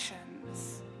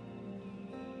Goshens,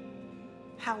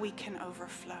 how we can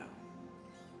overflow.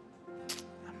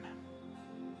 Amen.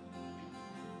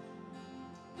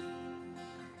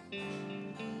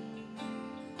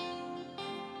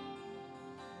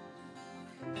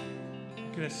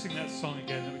 I'm going to sing that song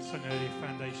again that we sung earlier,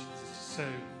 Foundations. It's just so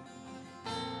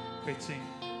fitting.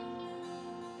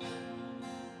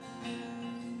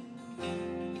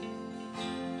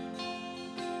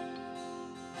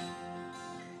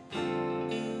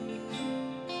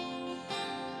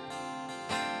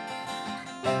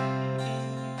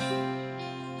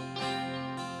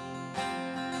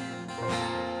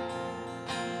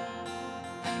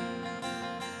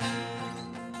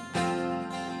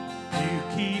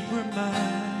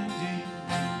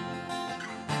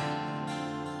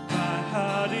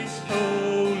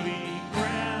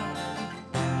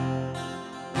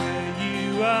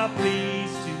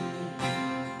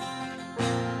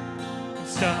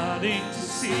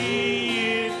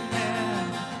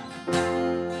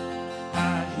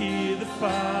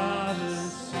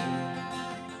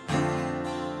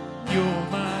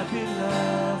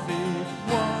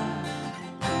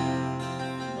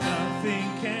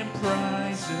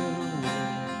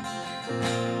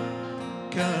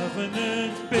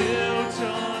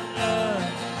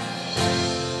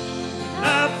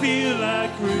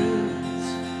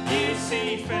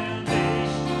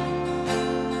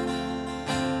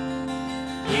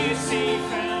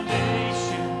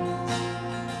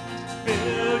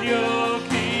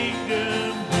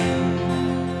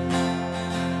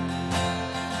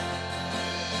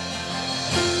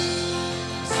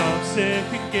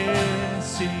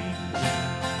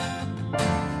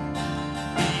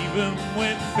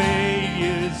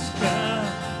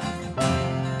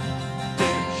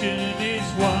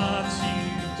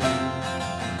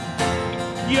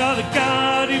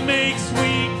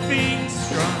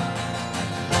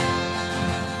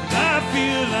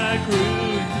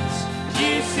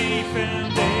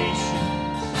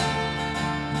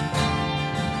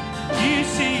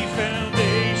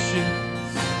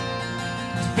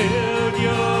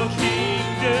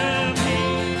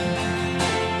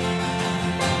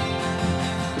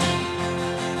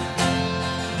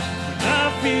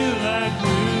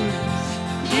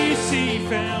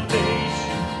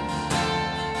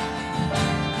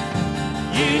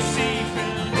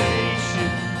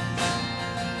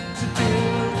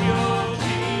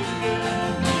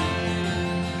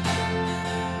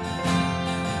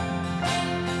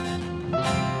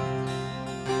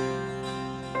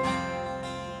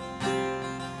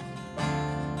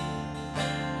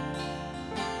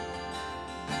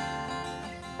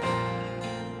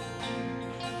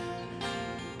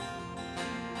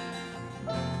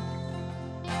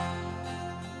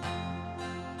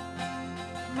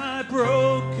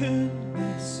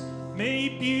 brokenness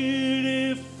made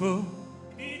beautiful.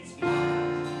 It's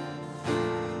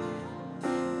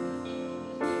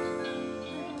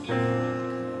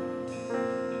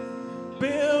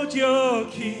build your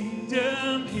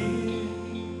kingdom here.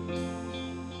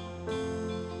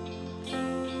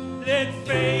 Let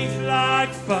faith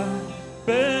like fire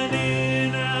burn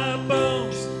in our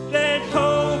bones. Let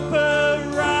hope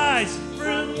arise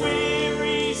from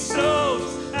weary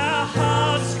souls. Our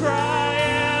hearts cry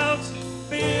out,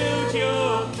 build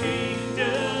your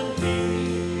kingdom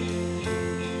here.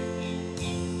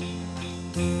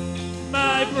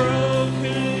 My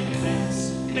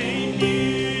brokenness made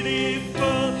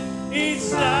beautiful.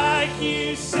 It's like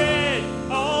you said,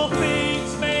 all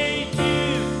things made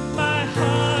new. My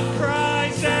heart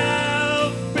cries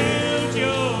out, build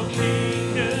your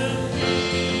kingdom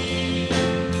here.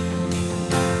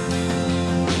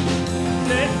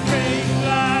 Let faith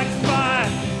like fire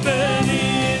burn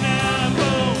in our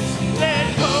bones. Let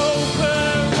hope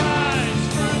arise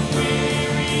from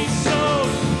weary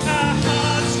souls. Our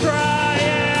hearts cry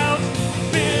out,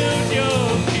 build your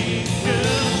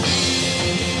kingdom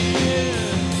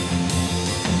here.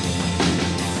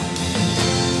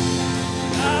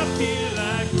 I feel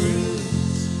like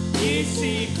roots, you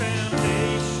see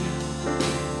foundation.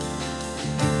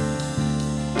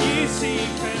 You see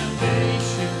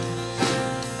foundation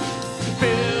to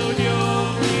build your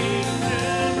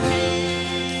kingdom here.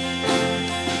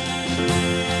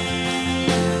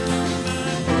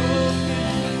 My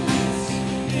brokenness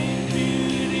made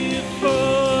beautiful.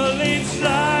 It's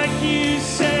like you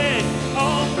said,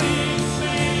 all things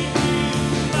made new.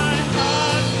 My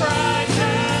heart cries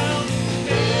out,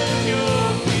 build your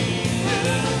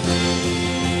kingdom here.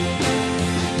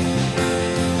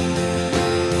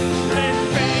 Let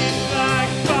faith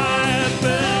like fire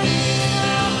burn in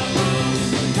our bones.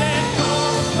 Let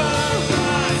hope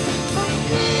arise from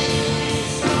weary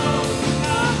souls.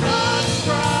 Our hearts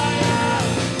cry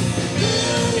out,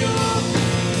 build your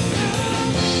kingdom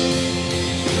here.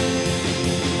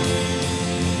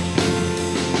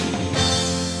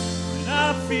 When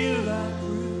I feel like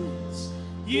roots,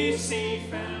 you see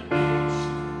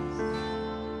foundations.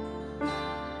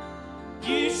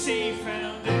 You see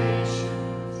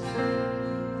foundations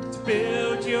to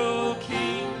build your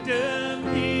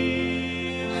kingdom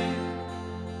here.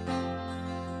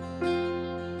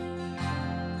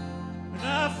 When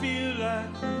I feel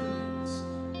like roots,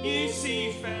 you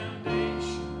see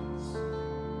foundations.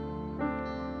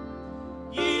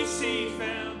 You see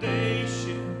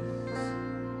foundations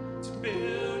to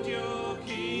build your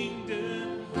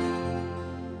kingdom here.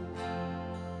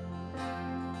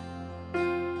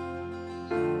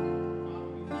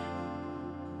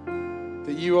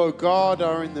 That you, O God,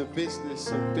 are in the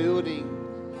business of building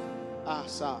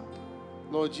us up.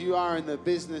 Lord, you are in the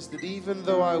business that even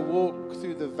though I walk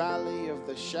through the valley of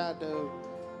the shadow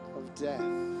of death,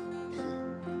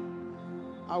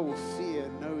 I will fear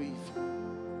no evil.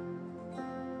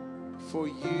 For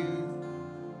you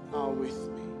are with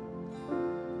me.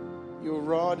 Your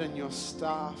rod and your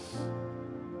staff,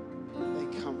 they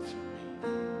comfort me.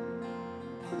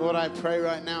 Lord, I pray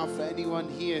right now for anyone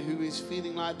here who is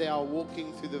feeling like they are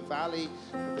walking through the valley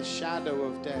of the shadow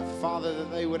of death. Father,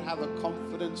 that they would have a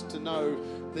confidence to know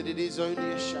that it is only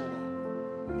a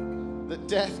shadow, that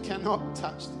death cannot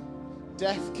touch them,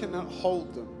 death cannot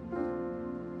hold them,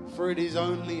 for it is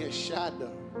only a shadow.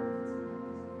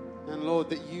 And Lord,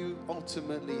 that you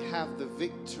ultimately have the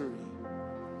victory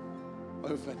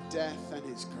over death and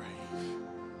its grave.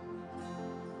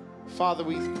 Father,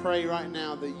 we pray right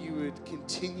now that you would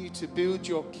continue to build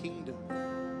your kingdom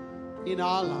in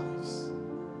our lives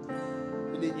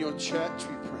and in your church,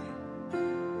 we pray.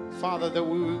 Father, that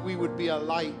we would be a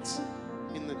light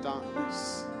in the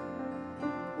darkness.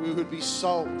 We would be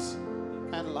salt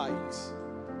and light.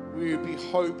 We would be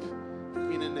hope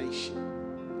in a nation.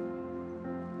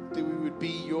 That we would be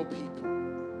your people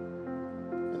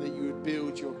and that you would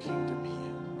build your kingdom here.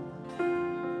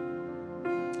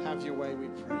 Have your way, we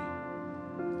pray.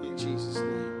 In Jesus'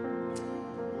 name.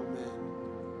 Amen.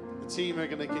 The team are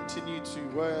going to continue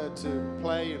to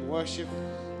play and worship.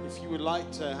 If you would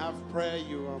like to have prayer,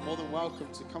 you are more than welcome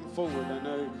to come forward. I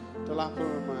know Dolapo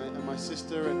and my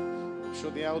sister, and I'm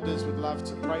sure the elders would love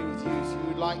to pray with you if you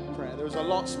would like prayer. There was a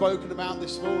lot spoken about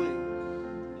this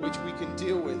morning, which we can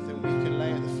deal with and we can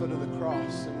lay at the foot of the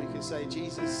cross and we can say,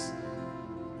 Jesus,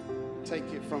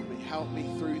 take it from me. Help me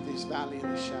through this valley in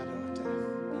the shadow of death.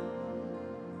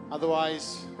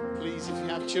 Otherwise, please, if you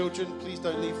have children, please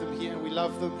don't leave them here. We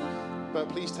love them, but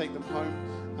please take them home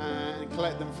and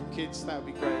collect them from kids. That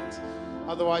would be great.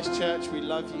 Otherwise, church, we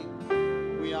love you.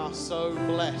 We are so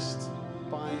blessed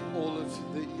by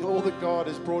all that God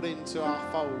has brought into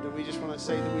our fold. And we just want to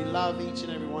say that we love each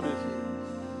and every one of you.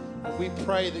 And we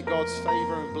pray that God's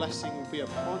favor and blessing will be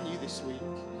upon you this week.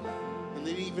 And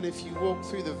that even if you walk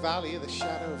through the valley of the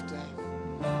shadow of death,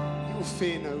 you will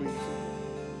fear no evil.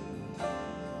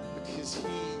 Because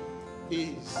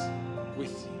He is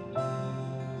with you.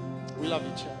 We love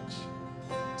you, church.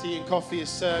 Tea and coffee is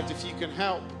served. If you can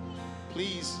help,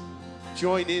 please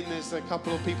join in. There's a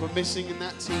couple of people missing in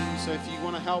that team. So if you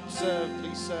want to help serve,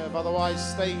 please serve.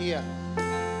 Otherwise, stay here.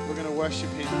 We're going to worship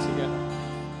Him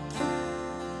together.